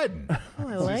get a Biden. Oh,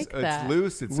 I like that. It's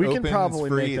loose. It's We can open. probably it's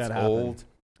free. make that it's happen. old.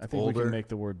 I think we older. can make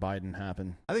the word Biden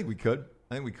happen. I think we could.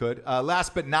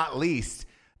 Last but not least,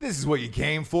 this is what you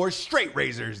came for.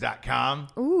 StraightRazors.com.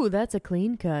 Ooh, that's a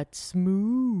clean cut.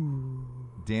 Smooth.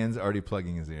 Dan's already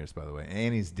plugging his ears, by the way,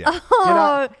 and he's dead. Get Oh,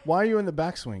 out. Why are you in the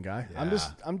backswing, guy? Yeah.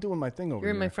 I'm doing my thing over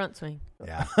you're in here. my front swing.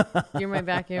 Yeah, You're my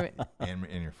back. You're and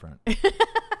in your front.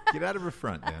 Get out of her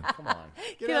front, Dan. Come on.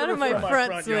 Get out of my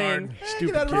front swing.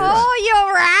 Stupid out of kids. my front. Oh,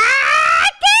 you're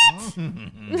right.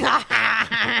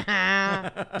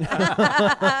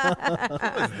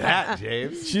 What was that,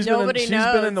 James? She's Nobody been in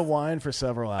knows. the wine for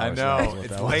several I hours. know. That's what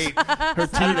It's that was. late. Her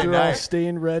teeth Saturday are all night.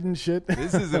 stained red and shit.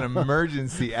 This is an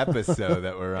emergency episode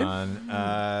that we're on.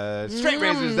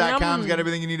 StraightRazors.com's got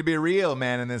everything you need to be a real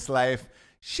man in this life.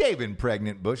 Shaving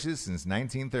pregnant bushes since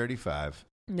 1935.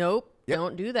 Nope. Yep.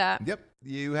 Don't do that. Yep,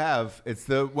 you have.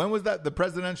 When was that? The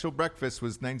presidential breakfast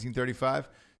was 1935.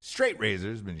 Straight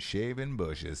Razor's been shaving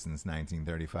bushes since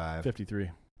 1935. 53.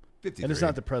 53. And it's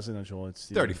not the presidential. It's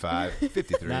the 35,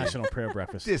 53. National Prayer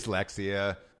Breakfast.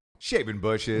 Dyslexia, shaving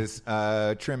bushes,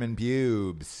 trimming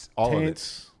pubes, all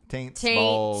Taints. of it. Taints, Taints,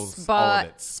 balls,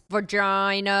 butts,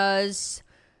 vaginas,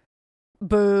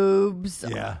 boobs,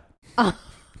 all of it. Yeah.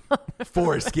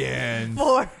 Foreskins.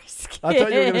 foreskin. I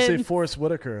thought you were going to say Forrest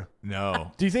Whitaker.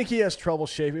 No. Do you think he has trouble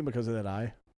shaving because of that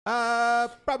eye?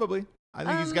 Probably. I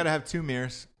think he's got to have two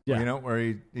mirrors. Yeah. You know, where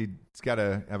he's got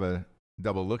to have a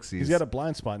double look-see. He's got a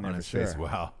blind spot in there on for his sure. face.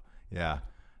 Wow. Yeah.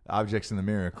 Objects in the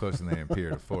mirror are closer than they appear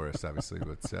to Forrest, obviously,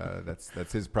 but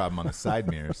that's his problem on the side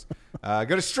mirrors. Go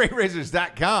to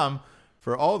straightrazors.com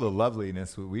for all the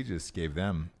loveliness we just gave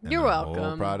them. And You're their welcome.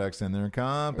 whole products and their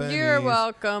companies. You're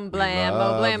welcome. We Blammo,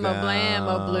 love blammo,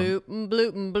 blammo, bloop,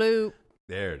 bloop, bloop.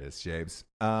 There it is, James.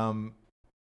 I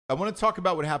want to talk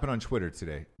about what happened on Twitter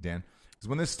today, Dan. Because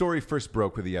when this story first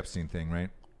broke with the Epstein thing, right?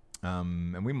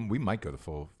 And we might go the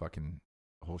full fucking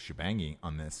whole shebangy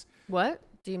on this. What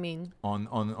do you mean?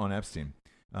 On Epstein.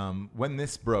 When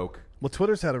this broke, Well,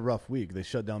 Twitter's had a rough week. They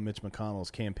shut down Mitch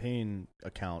McConnell's campaign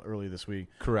account earlier this week.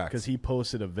 correct? Because he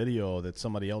posted a video that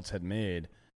somebody else had made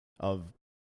of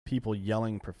people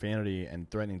yelling profanity and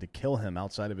threatening to kill him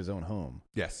outside of his own home.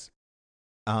 Yes.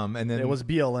 And then It was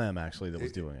BLM, actually, that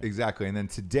was doing it. Exactly. And then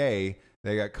today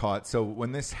they got caught. So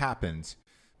when this happened,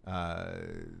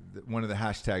 one of the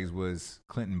hashtags was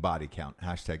Clinton body count.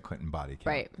 Hashtag Clinton body count.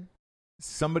 Right.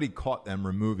 Somebody caught them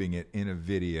removing it in a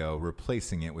video,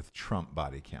 replacing it with Trump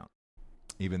body count,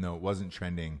 even though it wasn't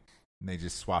trending. And they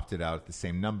just swapped it out, the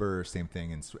same number, same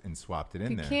thing, and swapped it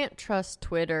in You there. can't trust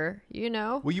Twitter, you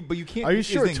know? Well, but you can't. Are you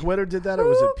sure think- Twitter did that, or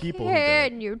was it people who did it?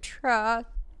 Can you trust?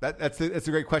 That's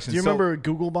a great question. Do you So- remember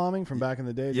Google bombing from back in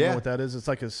the day? Do you Yeah. know what that is? It's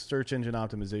like a search engine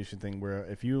optimization thing where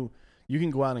if you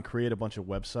can go out and create a bunch of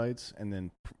websites and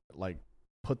then like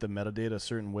put the metadata a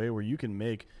certain way where you can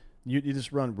make you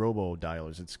just run robo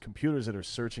dialers. It's computers that are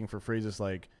searching for phrases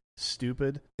like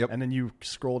stupid, Yep. and then you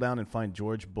scroll down and find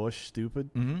George Bush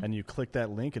stupid, Mhm. and you click that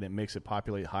link and it makes it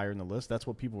populate higher in the list. That's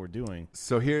what people were doing.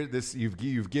 So here,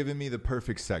 you've given me the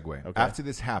perfect segue. Okay. After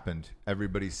this happened,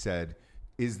 everybody said,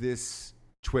 "Is this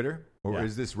Twitter or Yeah.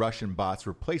 is this Russian bots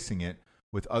replacing it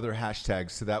with other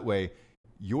hashtags?" So that way,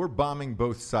 you're bombing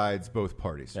both sides, both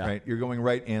parties, Yeah. right? You're going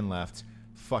right and left,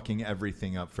 fucking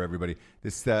everything up for everybody.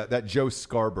 This that Joe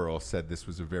Scarborough said this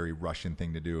was a very Russian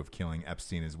thing to do of killing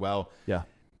Epstein as well. Yeah.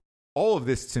 All of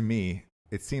this to me,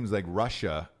 it seems like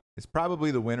Russia is probably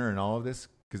the winner in all of this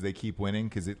because they keep winning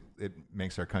because it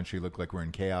makes our country look like we're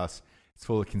in chaos. It's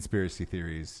full of conspiracy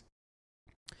theories.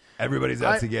 Everybody's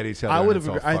out to get each other. I and would it's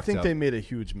have. all I fucked think up. they made a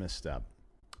huge misstep,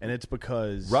 and it's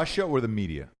because Russia or the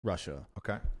media. Russia.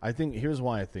 Okay. I think here's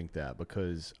why I think that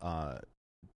because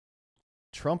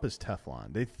Trump is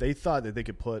Teflon. They thought that they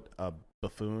could put a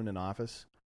buffoon in office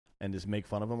and just make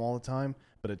fun of him all the time,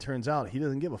 but it turns out he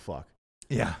doesn't give a fuck.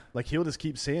 Yeah. Like he'll just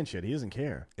keep saying shit. He doesn't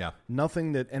care. Yeah.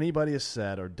 Nothing that anybody has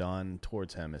said or done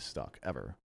towards him is stuck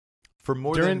ever. For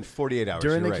more During- than 48 hours.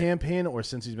 During you're the right. campaign or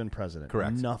since he's been president.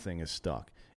 Correct. Nothing is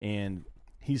stuck. And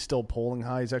he's still polling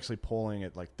high. He's actually polling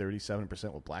at like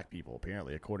 37% with black people,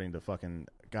 apparently, according to fucking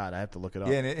God. I have to look it up.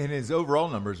 Yeah, and his overall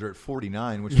numbers are at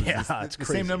 49, which is Yeah, it's the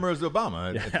crazy. same number as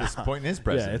Obama at this point in his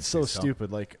presidency. Yeah, it's so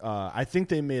stupid. Like, I think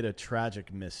they made a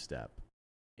tragic misstep,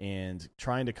 and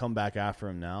trying to come back after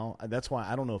him now. That's why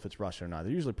I don't know if it's Russia or not.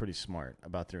 They're usually pretty smart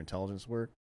about their intelligence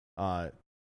work.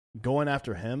 Going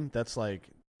after him, that's like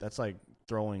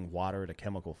throwing water at a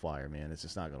chemical fire, man. It's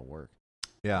just not going to work.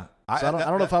 Yeah. So I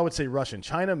don't know if I would say Russian.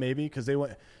 China, maybe, because they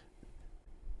want.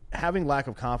 Having lack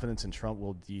of confidence in Trump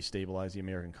will destabilize the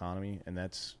American economy, and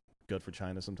that's good for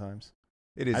China sometimes.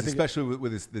 It is, I think- especially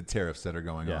with the tariffs that are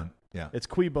going Yeah. on. Yeah. It's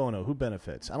cui bono. Who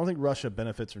benefits? I don't think Russia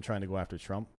benefits from trying to go after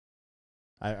Trump.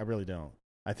 I really don't.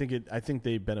 I think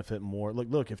they benefit more.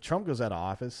 Look, if Trump goes out of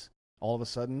office all of a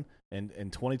sudden, and in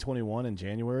 2021 in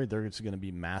January, there's going to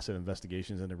be massive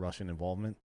investigations into Russian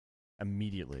involvement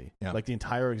immediately. Yeah. Like the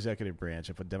entire executive branch,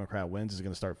 if a Democrat wins, is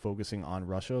going to start focusing on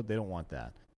Russia. They don't want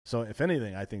that. So if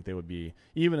anything, I think they would be,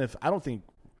 even if I don't think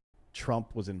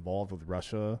Trump was involved with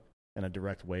Russia in a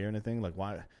direct way or anything. Like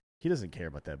why? He doesn't care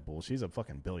about that bullshit. He's a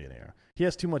fucking billionaire. He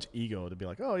has too much ego to be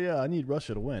like, oh, yeah, I need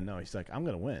Russia to win. No, he's like, I'm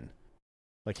going to win.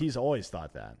 Like, he's always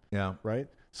thought that. Yeah. Right?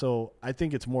 So I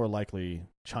think it's more likely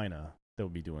China that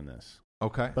would be doing this.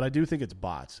 Okay. But I do think it's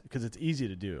bots because it's easy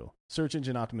to do. Search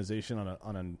engine optimization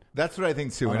on a That's what I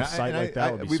think too. On And a site like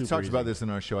that would be we've super talked about easy. this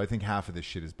in our show. I think half of this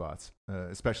shit is bots,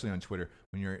 especially on Twitter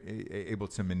when you're able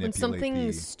to When manipulate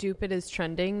something stupid is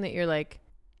trending that you're like,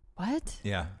 what?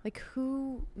 Yeah. Like,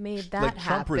 who made that like happen?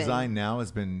 Trump resign now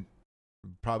has been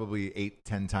probably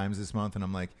 8-10 times this month, and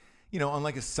I'm like, on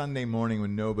like a Sunday morning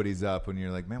when nobody's up, when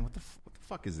you're like, man, what the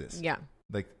fuck is this? Yeah.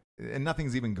 Like, and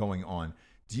nothing's even going on.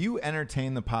 Do you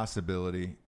entertain the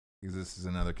possibility, because this is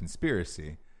another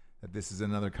conspiracy, that this is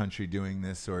another country doing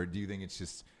this, or do you think it's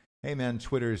just, hey man,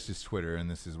 Twitter is just Twitter, and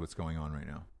this is what's going on right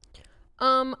now?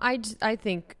 I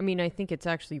think it's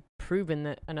actually proven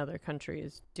that another country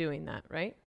is doing that,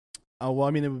 right? Oh, well,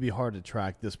 I mean, it would be hard to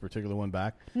track this particular one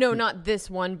back. No, not this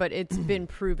one, but it's been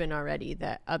proven already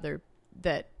that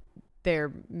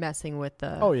they're messing with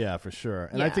the. Oh, yeah, for sure.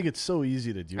 And I Yeah. think it's so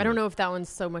easy to do. I don't know if that one's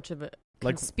so much of a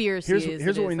Like, conspiracy.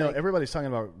 Here's what we know. Like, Everybody's talking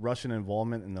about Russian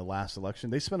involvement in the last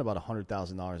election. They spent about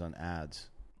 $100,000 on ads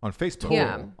On Facebook?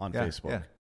 Yeah. on Yeah, Facebook. yeah.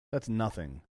 That's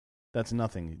nothing. That's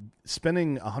nothing.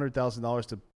 Spending $100,000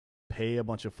 to pay a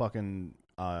bunch of fucking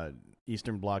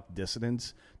Eastern Bloc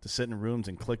dissidents to sit in rooms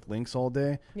and click links all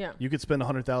day. Yeah. You could spend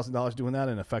 $100,000 doing that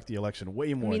and affect the election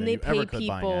way more than they you ever pay could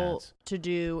buying people ads. to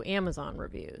do Amazon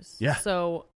reviews. Yeah.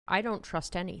 So I don't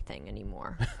trust anything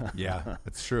anymore. Yeah,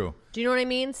 that's true. Do you know what I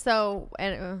mean? So,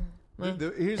 and Here's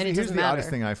it the doesn't oddest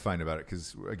matter. thing I find about it,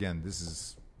 because again,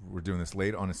 we're doing this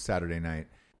late on a Saturday night.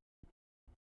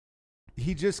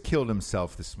 He just killed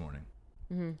himself this morning.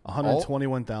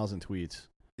 121,000 tweets.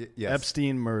 Yes.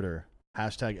 Epstein murder.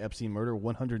 Hashtag Epstein murder.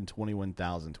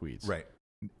 121,000 tweets. Right.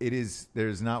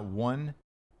 There's not one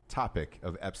topic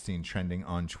of Epstein trending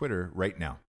on Twitter right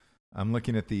now. I'm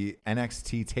looking at the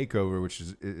NXT takeover, which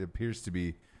it appears to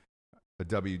be a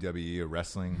WWE, a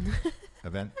wrestling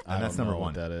event. And I that's don't number know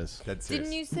one. what that is. That's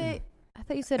didn't you say? I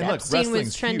thought you said And look, Epstein was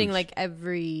wrestling's trending huge. like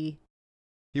every.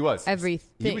 He was.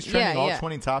 Everything. He was trending Yeah, all yeah.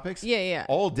 20 topics. Yeah, yeah.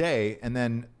 All day, and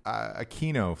then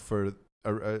Aquino for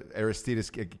Aristides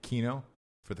Aquino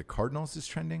for the Cardinals is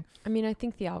trending. I mean, I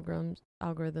think the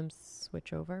algorithms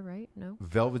switch over, right? No.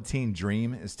 Velveteen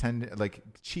Dream is like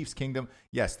Chiefs Kingdom.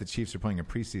 Yes, the Chiefs are playing a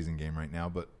preseason game right now,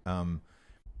 but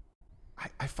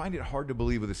I find it hard to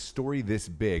believe with a story this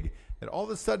big that all of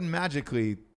a sudden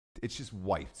magically it's just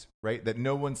wiped, right? That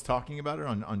no one's talking about it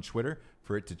on Twitter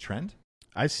for it to trend.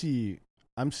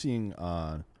 I'm seeing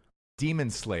Demon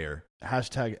Slayer.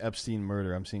 hashtag Epstein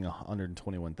murder. I'm seeing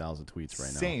 121,000 tweets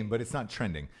right now. Same, but it's not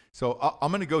trending. So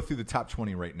I'm going to go through the top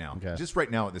 20 right now. Okay. Just right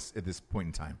now at this point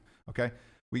in time. Okay.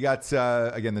 We got,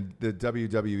 again, the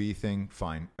WWE thing.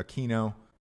 Fine. Aquino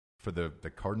for the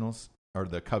Cardinals or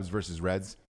the Cubs versus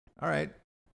Reds. All right.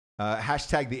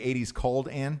 Hashtag the 80s called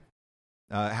Ann.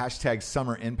 Hashtag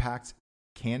Summer Impact.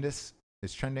 Candace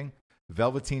is trending.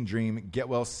 Velveteen Dream. Get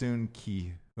well soon.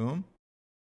 Kiyoom.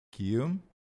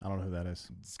 I don't know who that is.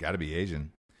 It's got to be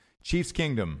Asian. Chiefs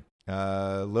Kingdom,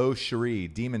 Lo Cherie,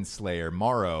 Demon Slayer,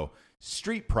 Morrow,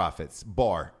 Street Profits,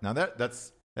 Bar. Now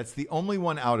that's the only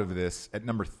one out of this at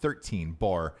number 13,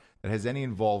 Bar, that has any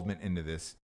involvement into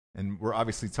this. And we're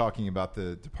obviously talking about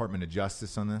the Department of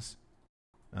Justice on this.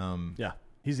 Yeah,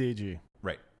 he's the AG.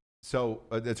 Right. So,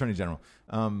 Attorney General.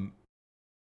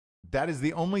 That is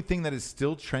the only thing that is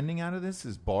still trending out of this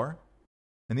is Barr.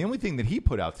 And the only thing that he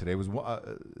put out today was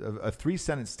a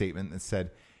 3-sentence statement that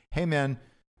said, hey, man,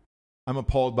 I'm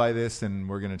appalled by this, and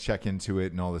we're going to check into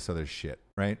it and all this other shit,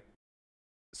 right?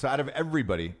 So out of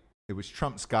everybody, it was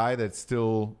Trump's guy that's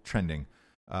still trending.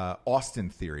 Austin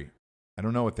Theory. I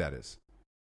don't know what that is.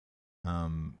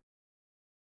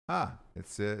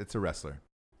 It's a wrestler.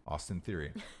 Austin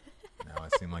Theory. Now I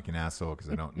seem like an asshole because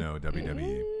I don't know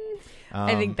WWE.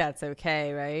 I think that's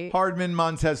okay, right? Hardman,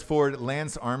 Montez Ford,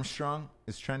 Lance Armstrong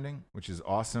is trending, which is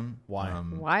awesome. Why?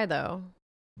 Why though?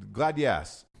 Glad you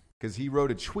asked, because he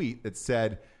wrote a tweet that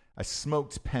said, I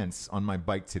smoked Pence on my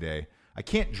bike today. I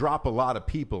can't drop a lot of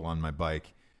people on my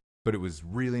bike, but it was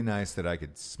really nice that I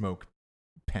could smoke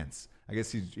Pence. I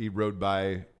guess he rode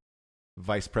by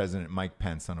Vice President Mike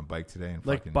Pence on a bike today. And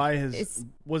Like fucking by his It's-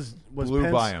 was blew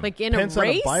Pence, by him. Like in Pence a on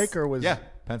race? a bike or was Yeah,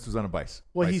 Pence was on a bike.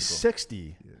 Well, he's bicycle.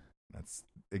 60. That's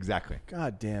exactly.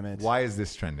 God damn it! Why is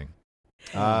this trending?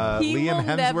 He Liam will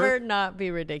Hemsworth, never not be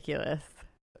ridiculous.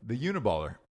 the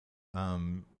Uniballer.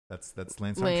 That's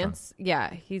Lance Armstrong. Lance,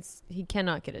 yeah, he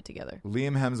cannot get it together.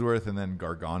 Liam Hemsworth and then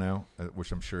Gargano,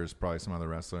 which I'm sure is probably some other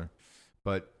wrestler.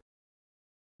 But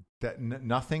that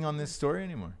nothing on this story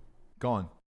anymore. Gone.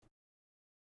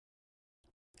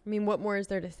 I mean, what more is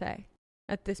there to say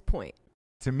at this point?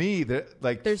 To me,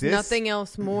 There's nothing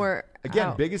else more. Again,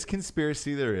 out. biggest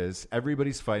conspiracy there is.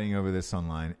 Everybody's fighting over this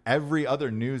online. Every other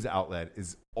news outlet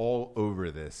is all over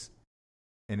this.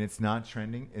 And it's not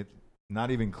trending. It's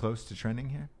not even close to trending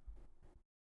here.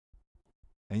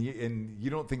 And you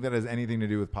don't think that has anything to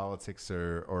do with politics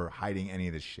or hiding any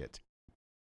of this shit.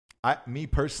 Me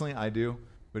personally, I do.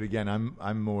 But again,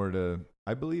 I'm more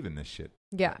I believe in this shit.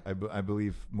 Yeah. I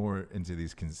believe more into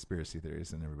these conspiracy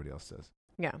theories than everybody else does.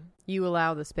 Yeah. You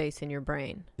allow the space in your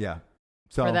brain Yeah.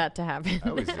 So for that to happen. I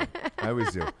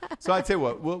always do. So I'd say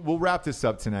we'll wrap this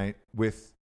up tonight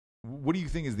with what do you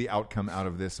think is the outcome out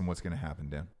of this and what's going to happen,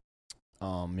 Dan?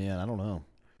 Oh man, I don't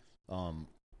know.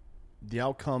 The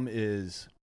outcome is,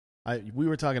 we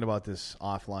were talking about this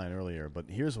offline earlier, but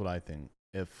here's what I think: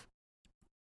 if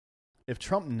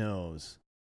Trump knows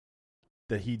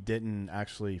that he didn't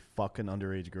actually fuck an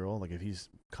underage girl, like if he's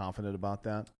confident about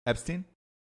that, Epstein?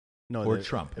 no, Or that-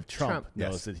 Trump? If Trump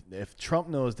knows Yes. that, if Trump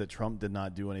knows that Trump did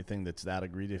not do anything that's that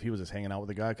egregious, if he was just hanging out with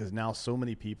the guy, because now so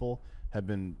many people have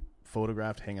been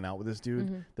photographed hanging out with this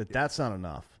dude, that's not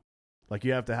enough. Like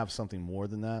you have to have something more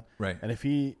than that. Right. And if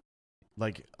he,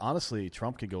 like, honestly,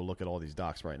 Trump could go look at all these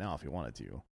docs right now if he wanted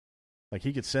to. Like,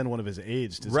 he could send one of his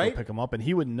aides to Right. go pick him up, and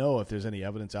he would know if there's any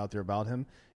evidence out there about him.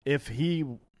 If he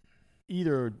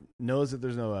either knows that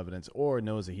there's no evidence or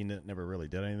knows that he never really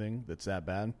did anything that's that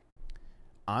bad,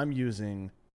 I'm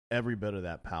using every bit of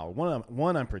that power.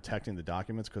 One, I'm protecting the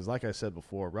documents because, like I said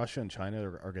before, Russia and China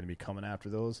are going to be coming after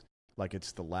those like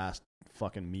it's the last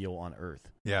fucking meal on earth.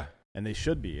 Yeah. And they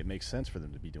should be. It makes sense for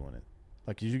them to be doing it.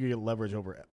 Like, you can get leverage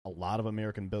over a lot of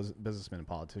American businessmen and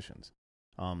politicians.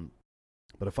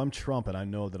 But if I'm Trump and I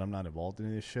know that I'm not involved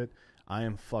in this shit, I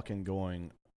am fucking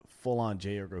going full-on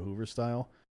J. Edgar Hoover style,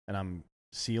 and I'm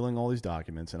sealing all these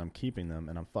documents, and I'm keeping them,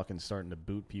 and I'm fucking starting to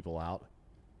boot people out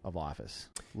of office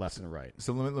left and right.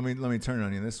 So let me turn it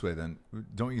on you this way then.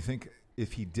 Don't you think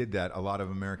if he did that, a lot of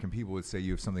American people would say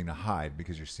you have something to hide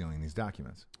because you're sealing these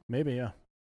documents? Maybe, yeah.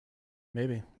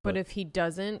 Maybe. But if he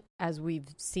doesn't, as we've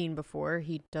seen before,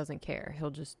 he doesn't care. He'll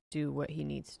just do what he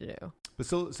needs to do. But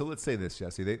so let's say this,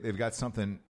 Jesse. They've got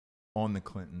something on the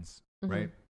Clintons, right?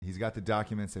 He's got the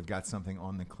documents. They've got something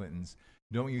on the Clintons.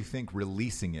 Don't you think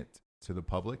releasing it to the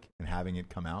public and having it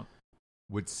come out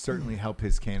would certainly help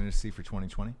his candidacy for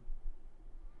 2020?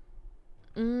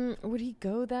 Would he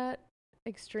go that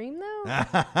extreme, though?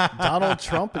 Donald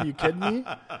Trump, are you kidding me?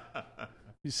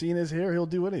 You seen his hair? He'll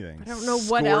do anything. I don't know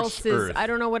what else Scorched is. earth. I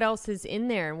don't know what else is in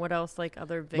there, and what else like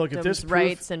other Look, if victims' there's proof-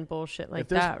 rights and bullshit like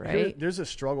that, right? There's a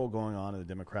struggle going on in the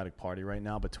Democratic Party right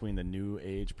now between the new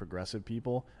age progressive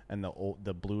people and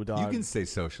the blue dog. You can say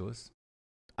socialist.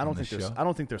 I don't on think the show. I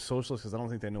don't think they're socialists because I don't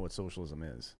think they know what socialism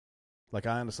is. Like,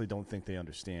 I honestly don't think they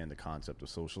understand the concept of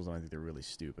socialism. I think they're really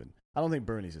stupid. I don't think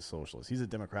Bernie's a socialist. He's a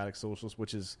democratic socialist,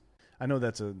 which is, I know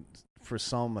that's for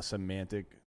some a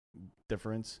semantic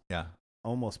difference. Yeah.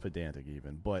 Almost pedantic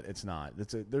even, but it's not.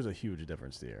 There's a huge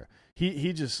difference there.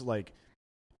 He just, like,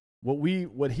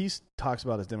 what he talks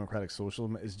about as democratic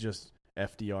socialism is just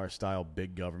FDR style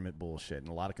big government bullshit, and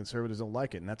a lot of conservatives don't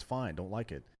like it, and that's fine. Don't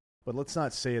like it, but let's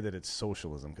not say that it's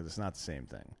socialism because it's not the same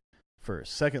thing.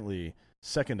 First, secondly,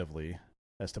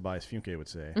 as Tobias Funke would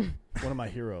say, one of my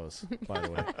heroes, by the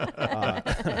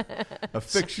way. A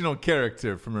fictional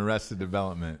character from Arrested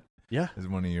Development. Yeah. Is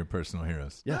one of your personal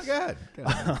heroes. Yes. Oh, go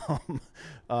ahead.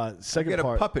 I'll Second get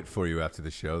part, a puppet for you after the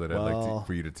show that I'd like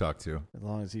for you to talk to. as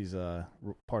long as he's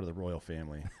part of the royal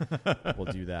family,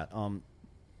 we'll do that.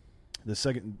 The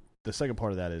second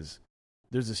part of that is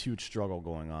there's this huge struggle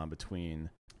going on between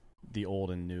the old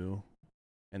and new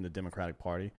and the Democratic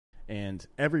Party. And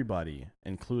everybody,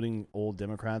 including old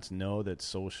Democrats, know that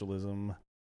socialism,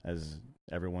 as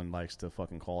everyone likes to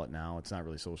fucking call it now, it's not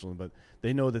really socialism, but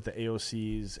they know that the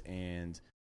AOCs and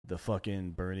the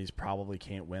fucking Bernies probably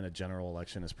can't win a general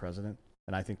election as president.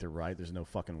 And I think they're right. There's no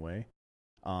fucking way.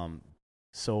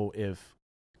 So if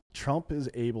Trump is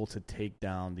able to take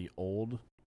down the old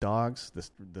dogs,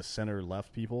 the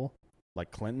center-left people,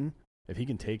 like Clinton, if he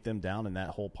can take them down and that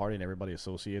whole party and everybody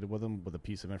associated with him with a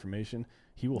piece of information,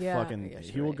 he will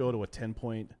right. go to a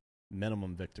 10-point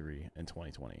minimum victory in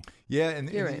 2020. Yeah,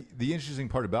 and Right. the interesting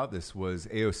part about this was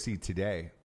AOC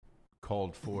today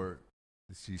called for.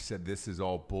 She said, "This is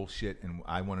all bullshit, and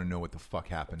I want to know what the fuck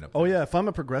happened up there." Oh yeah, if I'm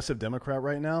a progressive Democrat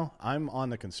right now, I'm on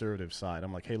the conservative side.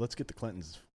 I'm like, hey, let's get the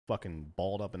Clintons fucking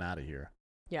balled up and out of here.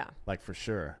 Yeah. Like, for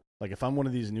sure. Like, if I'm one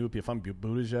of these new, if I'm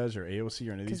Buttigieg or AOC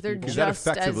or any of these they're people, because that just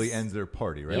effectively as- ends their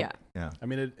party, right? Yeah. Yeah. I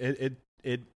mean,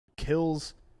 it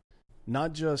kills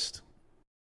not just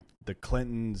the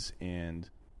Clintons and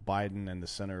Biden and the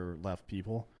center left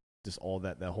people, just all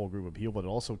that whole group of people, but it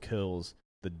also kills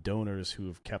the donors who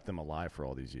have kept them alive for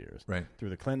all these years. Right. Through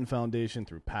the Clinton Foundation,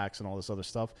 through PACs and all this other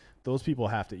stuff. Those people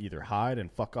have to either hide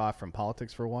and fuck off from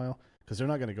politics for a while because they're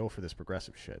not going to go for this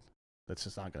progressive shit. That's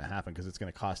just not going to happen because it's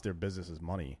going to cost their businesses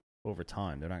money over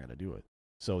time. They're not going to do it.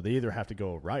 So they either have to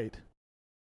go right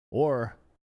or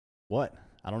what?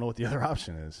 I don't know what the other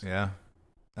option is. Yeah.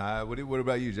 What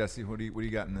about you, Jesse? What do you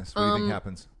got in this? What do you think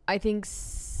happens? I think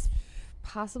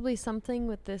possibly something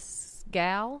with this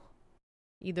gal.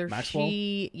 Either Maxwell?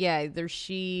 either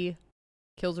she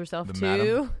kills herself The too.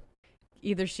 madam?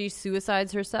 Either she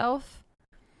suicides herself.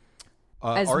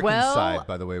 As Arkansas,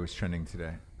 by the way, was trending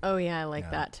today. Oh yeah, I like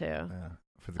that too. Yeah,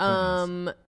 for the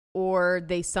Clintons. Or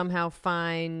they somehow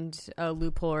find a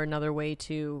loophole or another way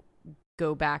to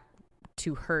go back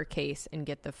to her case and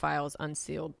get the files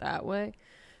unsealed that way.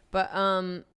 But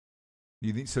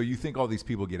You think all these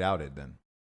people get outed then?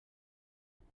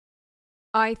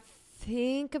 I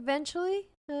think eventually.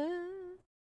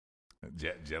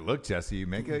 Look, Jesse, you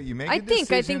make a I think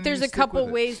decision, there's you a stick couple with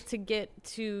it. ways to get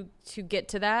to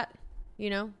that. You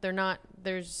know, they're not.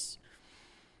 There's.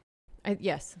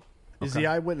 Yes. Is the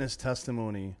eyewitness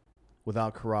testimony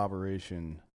without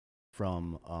corroboration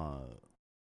from a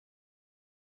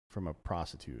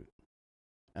prostitute?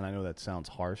 And I know that sounds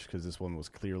harsh because this one was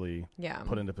clearly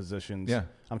put into positions. Yeah.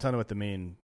 I'm talking about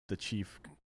the chief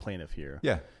plaintiff here.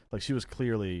 Yeah. Like she was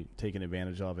clearly taken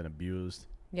advantage of and abused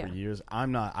Yeah. for years.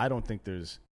 I don't think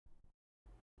there's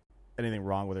anything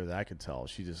wrong with her that I could tell.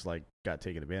 She just like got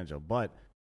taken advantage of. But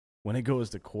when it goes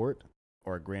to court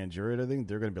or a grand jury or anything,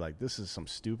 they're going to be like, this is some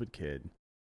stupid kid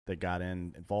that got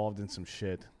involved in some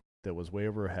shit that was way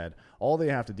over her head. All they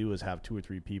have to do is have 2 or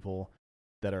 3 people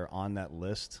that are on that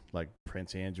list, like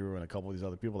Prince Andrew and a couple of these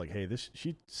other people, like, hey,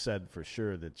 she said for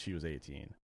sure that she was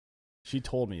 18. She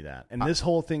told me that. And this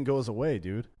whole thing goes away,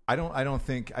 dude. I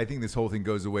think this whole thing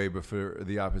goes away, but for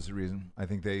the opposite reason. I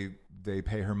think they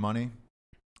pay her money.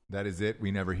 That is it.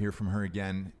 We never hear from her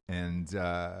again. And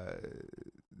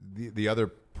the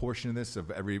other portion of this, of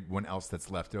everyone else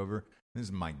that's left over, this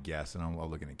is my guess, and I'll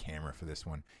look in the camera for this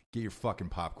one. Get your fucking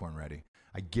popcorn ready.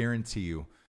 I guarantee you,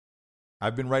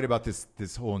 I've been right about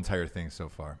this whole entire thing so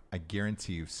far. I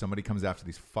guarantee you, somebody comes after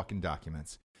these fucking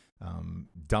documents,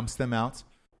 dumps them out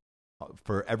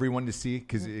for everyone to see,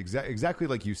 because exactly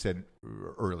like you said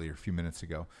earlier, a few minutes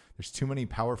ago, there's too many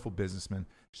powerful businessmen,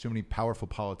 there's too many powerful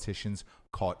politicians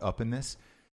caught up in this.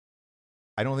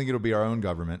 I don't think it'll be our own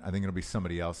government. I think it'll be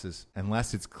somebody else's,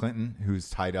 unless it's Clinton who's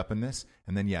tied up in this.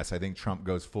 And then, yes, I think Trump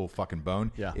goes full fucking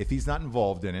bone. Yeah. If he's not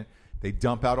involved in it, they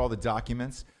dump out all the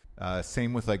documents.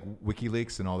 Same with like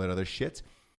WikiLeaks and all that other shit.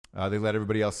 They let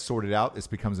everybody else sort it out. This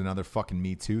becomes another fucking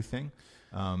Me Too thing.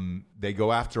 They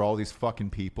go after all these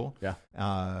fucking people. Yeah.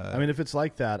 I mean, if it's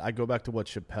like that, I go back to what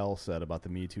Chappelle said about the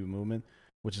Me Too movement,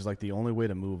 which is like the only way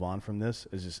to move on from this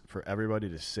is just for everybody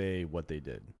to say what they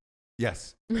did.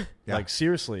 Yes. Yeah. Like,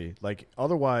 seriously. Like,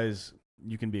 otherwise,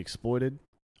 you can be exploited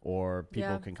or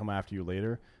people can come after you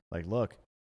later. Like, look,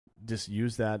 just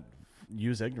use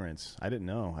ignorance. I didn't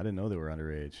know they were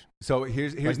underage. So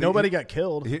here's like, nobody got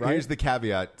killed. Right? Here's the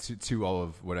caveat to all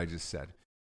of what I just said.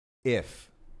 If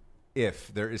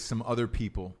there is some other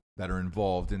people that are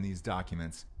involved in these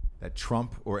documents that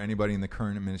Trump or anybody in the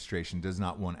current administration does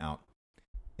not want out,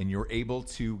 and you're able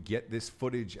to get this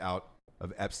footage out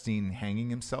of Epstein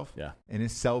hanging himself in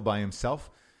his cell by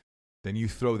himself, then you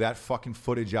throw that fucking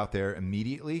footage out there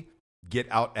immediately, get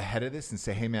out ahead of this and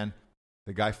say, hey man,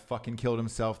 the guy fucking killed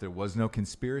himself. There was no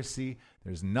conspiracy.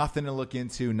 There's nothing to look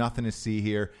into, nothing to see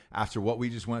here after what we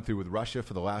just went through with Russia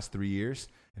for the last 3 years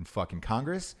in fucking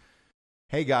Congress.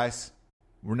 Hey guys,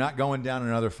 we're not going down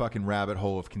another fucking rabbit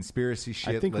hole of conspiracy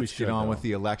shit. I think Let's get on with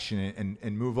the election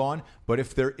and move on. But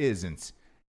if there isn't,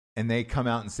 and they come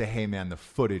out and say, hey man, the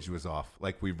footage was off,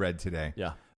 like we read today.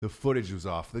 Yeah. The footage was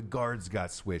off. The guards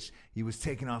got switched. He was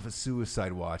taken off a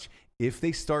suicide watch. If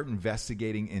they start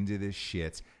investigating into this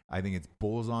shit, I think it's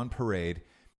bulls on parade,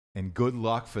 and good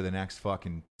luck for the next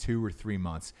fucking 2 or 3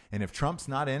 months. And if Trump's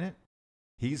not in it,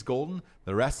 he's golden.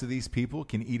 The rest of these people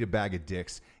can eat a bag of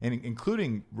dicks, and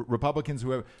including Republicans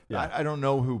who have. Yeah. I don't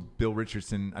know who Bill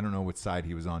Richardson. I don't know what side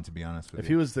he was on, to be honest with you. If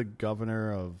he was the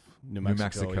governor of New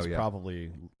Mexico he's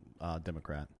probably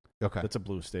Democrat. Okay, that's a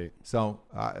blue state. So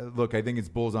look, I think it's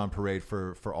bulls on parade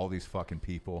for all these fucking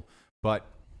people, but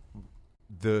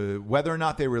whether or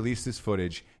not they release this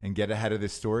footage and get ahead of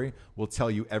this story will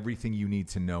tell you everything you need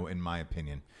to know, in my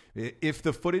opinion. If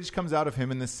the footage comes out of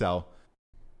him in the cell,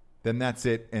 then that's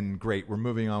it, and great. We're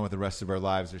moving on with the rest of our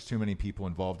lives. There's too many people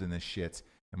involved in this shit,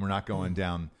 and we're not going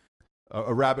down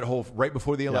a rabbit hole right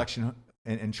before the election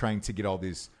and trying to get all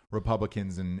these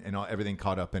Republicans and everything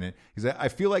caught up in it. Because I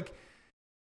feel like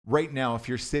right now, if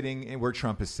you're sitting where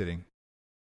Trump is sitting,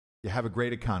 you have a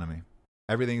great economy.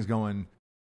 Everything's going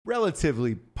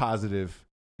relatively positive,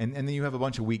 and then you have a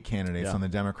bunch of weak candidates on the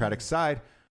Democratic side.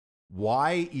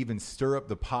 Why even stir up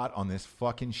the pot on this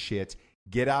fucking shit?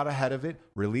 Get out ahead of it,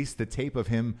 release the tape of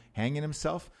him hanging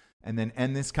himself, and then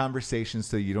end this conversation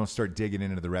so you don't start digging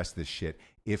into the rest of this shit.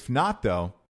 If not,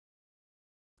 though,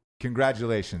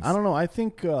 congratulations. I don't know. I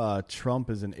think Trump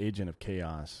is an agent of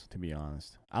chaos, to be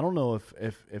honest. I don't know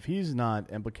if he's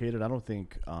not implicated, I don't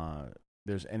think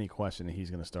there's any question that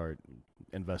he's going to start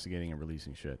investigating and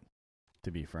releasing shit,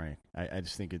 to be frank. I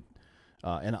just think it,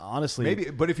 and honestly...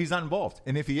 Maybe, but if he's not involved,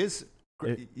 and if he is...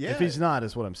 If he's not,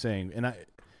 is what I'm saying. And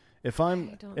if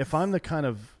I'm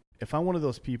one of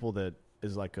those people that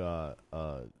is like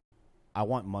I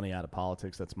want money out of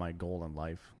politics, that's my goal in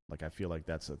life. Like I feel like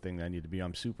that's the thing that I need to be.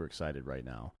 I'm super excited right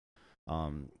now,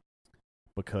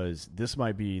 because this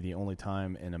might be the only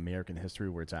time in American history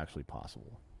where it's actually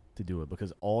possible to do it.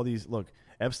 Because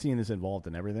Epstein is involved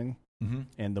in everything,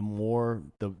 and the more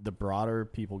the broader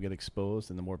people get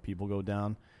exposed, and the more people go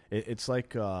down. It's like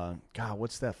God,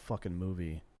 what's that fucking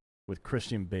movie with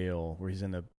Christian Bale where he's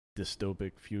in a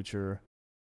dystopic future?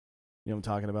 You know what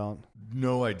I'm talking about?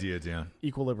 No idea, Dan.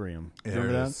 Equilibrium. Yeah,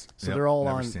 remember that? So yep, they're all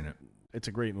never on. Seen it. It's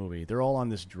a great movie. They're all on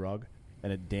this drug,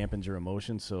 and it dampens your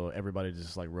emotions. So everybody's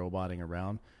just like roboting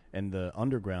around. And the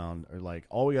underground are like,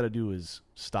 all we got to do is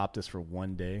stop this for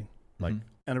one day, like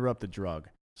interrupt the drug,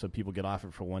 so people get off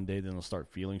it for one day. Then they'll start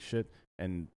feeling shit,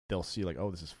 and they'll see like,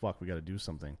 oh, this is fucked. We got to do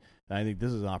something. And I think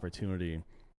this is an opportunity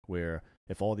where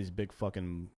if all these big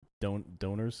fucking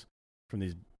donors from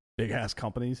these big ass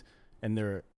companies and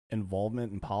their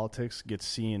involvement in politics gets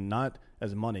seen not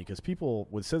as money, because people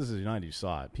with Citizens United, you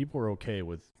saw it. People are okay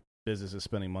with businesses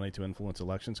spending money to influence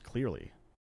elections, clearly,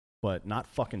 but not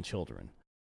fucking children.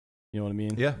 You know what I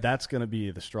mean? Yeah. That's going to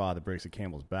be the straw that breaks the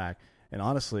camel's back. And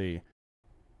honestly,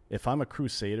 if I'm a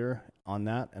crusader on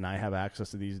that and I have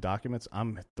access to these documents,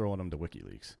 I'm throwing them to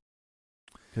WikiLeaks.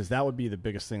 Because that would be the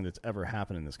biggest thing that's ever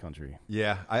happened in this country.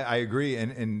 Yeah, I agree.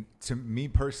 And to me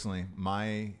personally,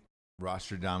 my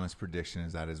Rostradamus prediction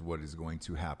is that is what is going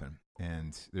to happen.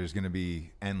 And there's going to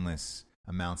be endless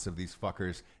amounts of these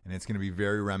fuckers. And it's going to be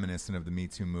very reminiscent of the Me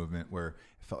Too movement, where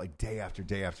it felt like day after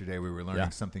day after day we were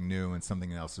learning something new and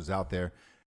something else was out there.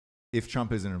 If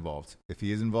Trump isn't involved. If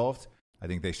he is involved, I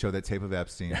think they show that tape of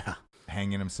Epstein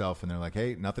hanging himself, and they're like,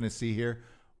 hey, nothing to see here.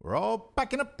 We're all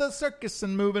packing up the circus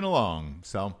and moving along.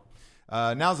 So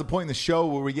now's the point in the show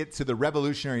where we get to the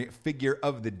revolutionary figure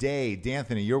of the day.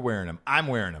 D'Anthony, you're wearing him. I'm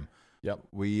wearing him. Yep.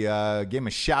 We gave him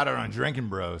a shout out on Drinking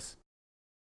Bros.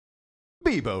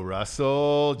 Bebo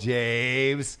Russell,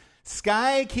 James,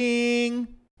 Sky King.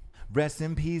 Rest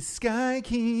in peace, Sky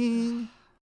King.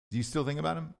 Do you still think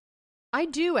about him? I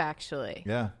do, actually.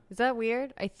 Yeah. Is that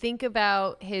weird? I think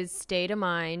about his state of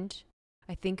mind.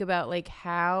 I think about like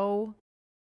how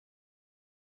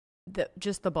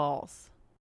just the balls.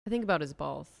 I think about his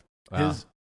balls. Wow. His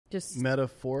Just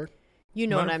metaphor. you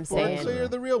know what I'm saying. So you're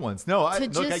the real ones. No, To I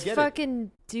just get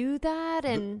fucking do that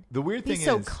and the weird be thing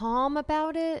so is, calm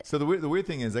about it. So the weird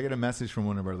thing is, I got a message from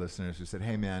one of our listeners who said,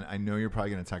 hey, man, I know you're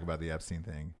probably going to talk about the Epstein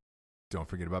thing. Don't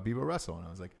forget about Bebo Russell. And I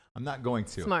was like, I'm not going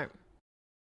to. Smart.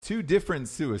 2 different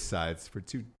suicides for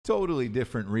 2 totally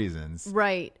different reasons.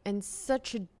 Right. And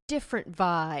such a different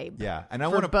vibe. Yeah. And I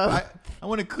for want to both. I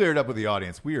want to clear it up with the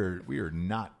audience. We are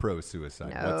not pro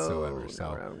suicide whatsoever.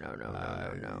 So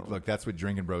No. look, that's what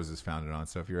Drinking Bros is founded on.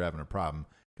 So if you're having a problem,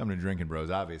 come to Drinking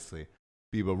Bros, obviously.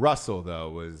 Bebo Russell,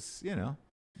 though, was,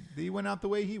 he went out the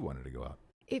way he wanted to go out.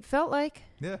 It felt like.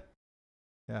 Yeah.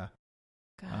 Yeah.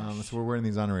 Gosh. So we're wearing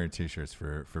these honorary T-shirts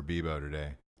for Bebo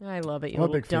today. I love it, you I'm a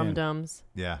little big fan. dum-dums.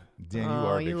 Yeah. Dan, you Oh,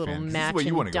 are a big you little fan. 'Cause this is where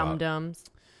you want matching to go out. dum-dums.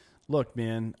 Look,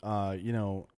 man,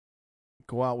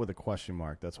 go out with a question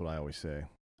mark. That's what I always say.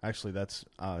 Actually, that's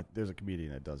there's a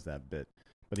comedian that does that bit.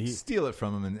 But Steal it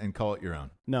from him and call it your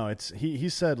own. No, it's he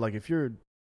said, like, if you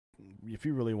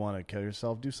really want to kill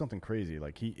yourself, do something crazy.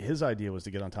 Like his idea was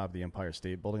to get on top of the Empire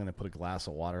State Building and then put a glass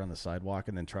of water on the sidewalk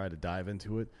and then try to dive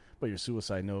into it. But your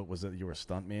suicide note was that you were a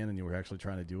stuntman and you were actually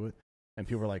trying to do it. And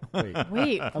people were like, wait.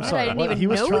 Wait, I'm what? sorry. I didn't what? even He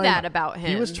was know trying- that about him.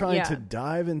 He was trying Yeah. to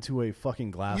dive into a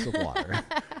fucking glass of water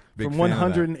Big from fan of that.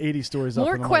 180 stories up.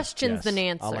 More and I'm like, questions yes, than I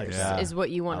answers like Yeah. that. is what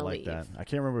you want I to like leave. that. I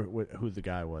can't remember who the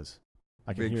guy was.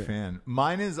 I can Big hear it. fan.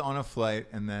 Mine is on a flight,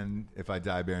 and then if I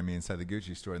die, bury me inside the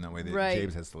Gucci store, and that way Right.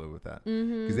 James has to live with that.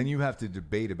 Because then you have to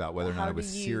debate about whether or not How it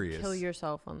was do you serious. kill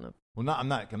yourself on the... Well, I'm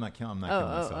not killing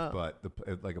myself, oh.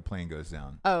 but like a plane goes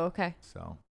down. Oh, okay.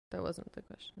 So That wasn't the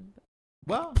question.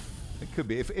 Well, it could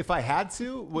be. If I had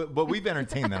to, but we've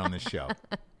entertained that on this show.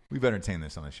 We've entertained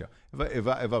this on the show. If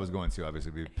I was going to,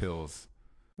 obviously, it'd be pills,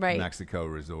 Right. Mexico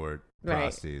resort, Right.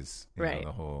 prosties, Right.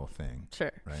 the whole thing.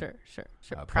 Sure, Right. sure.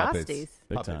 Puppets. Prosties.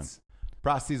 Big Puppets.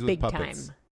 Prosties with Big puppets.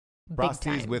 time.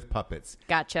 Prosties time. with puppets.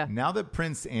 Gotcha. Now that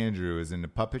Prince Andrew is into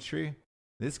puppetry,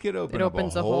 this could open It up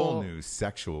opens a a whole whole- new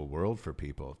sexual world for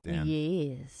people. Dan.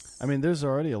 Yes. I mean, there's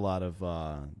already a lot of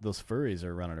those furries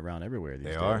are running around everywhere these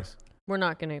They days. are. We're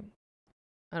not going to,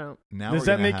 I don't, Now Does we're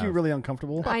that gonna make you have- really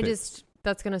uncomfortable? Puppets.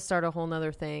 that's going to start a whole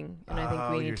nother thing. And I think Oh,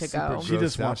 we you're need to super go. She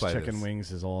just grossed out wants by chicken this.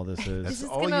 wings is all this is. This is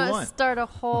all you going to want. start a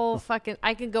whole fucking,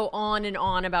 I can go on and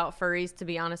on about furries, to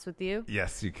be honest with you.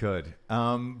 Yes, you could.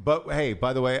 But hey,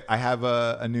 by the way, I have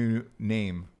a new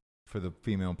name for the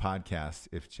female podcast.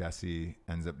 If Jesse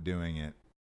ends up doing it,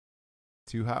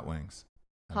 2 hot wings.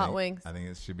 Hot wings. I think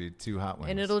it should be 2 hot wings.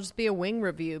 And it'll just be a wing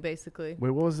review, basically.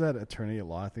 Wait, what was that attorney at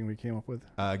law thing we came up with?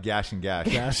 Gash and Gash.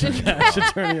 Gash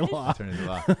attorney at law. Attorney at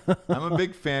law. I'm a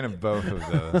big fan of both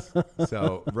of those.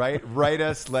 So write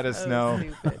us, let us Oh, know.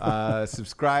 stupid.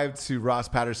 Subscribe to Ross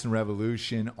Patterson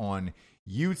Revolution on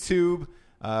YouTube.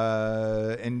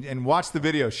 And watch the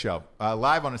video show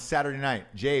live on a Saturday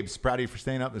night. Jabes, proud of you for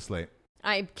staying up this late.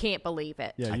 I can't believe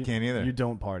it. Yeah, I can't either. You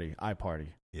don't party. I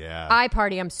party. Yeah. I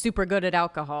party. I'm super good at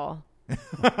alcohol.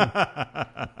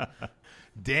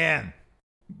 Dan,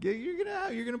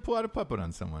 you're gonna pull out a puppet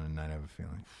on someone tonight. I have a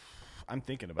feeling. I'm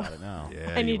thinking about it now.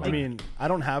 Yeah, I need you to- I mean, I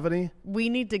don't have any. We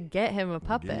need to get him a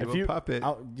puppet. Give him a puppet.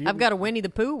 I've got a Winnie the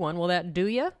Pooh one. Will that do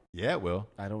you? Yeah, it will.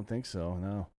 I don't think so.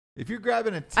 No. If you're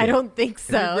grabbing a tit, I don't think if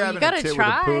you're so. grabbing You a gotta tit with a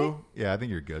try. poo, yeah, I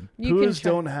think you're good. You Poos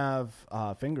try. don't have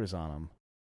fingers on them.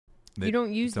 You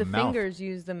don't use It's a the mouth. fingers.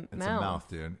 Use the It's mouth. a mouth,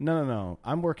 dude. No.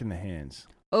 I'm working the hands.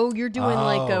 Oh, you're doing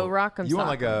like a rock'em. You want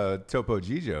like sock'em. a Topo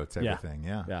Gigio type Yeah. of thing,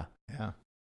 yeah. Yeah.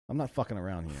 I'm not fucking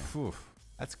around here. Oof,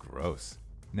 that's gross.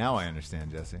 Now I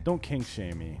understand, Jesse. Don't kink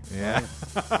shame me. Yeah.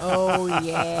 Oh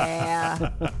yeah.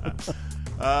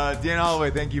 Dan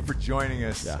Holloway, thank you for joining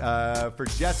us. Yeah. For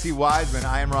Jesse Wiseman,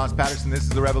 I am Ross Patterson. This is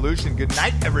The Revolution. Good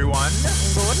night, everyone.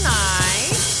 Good night.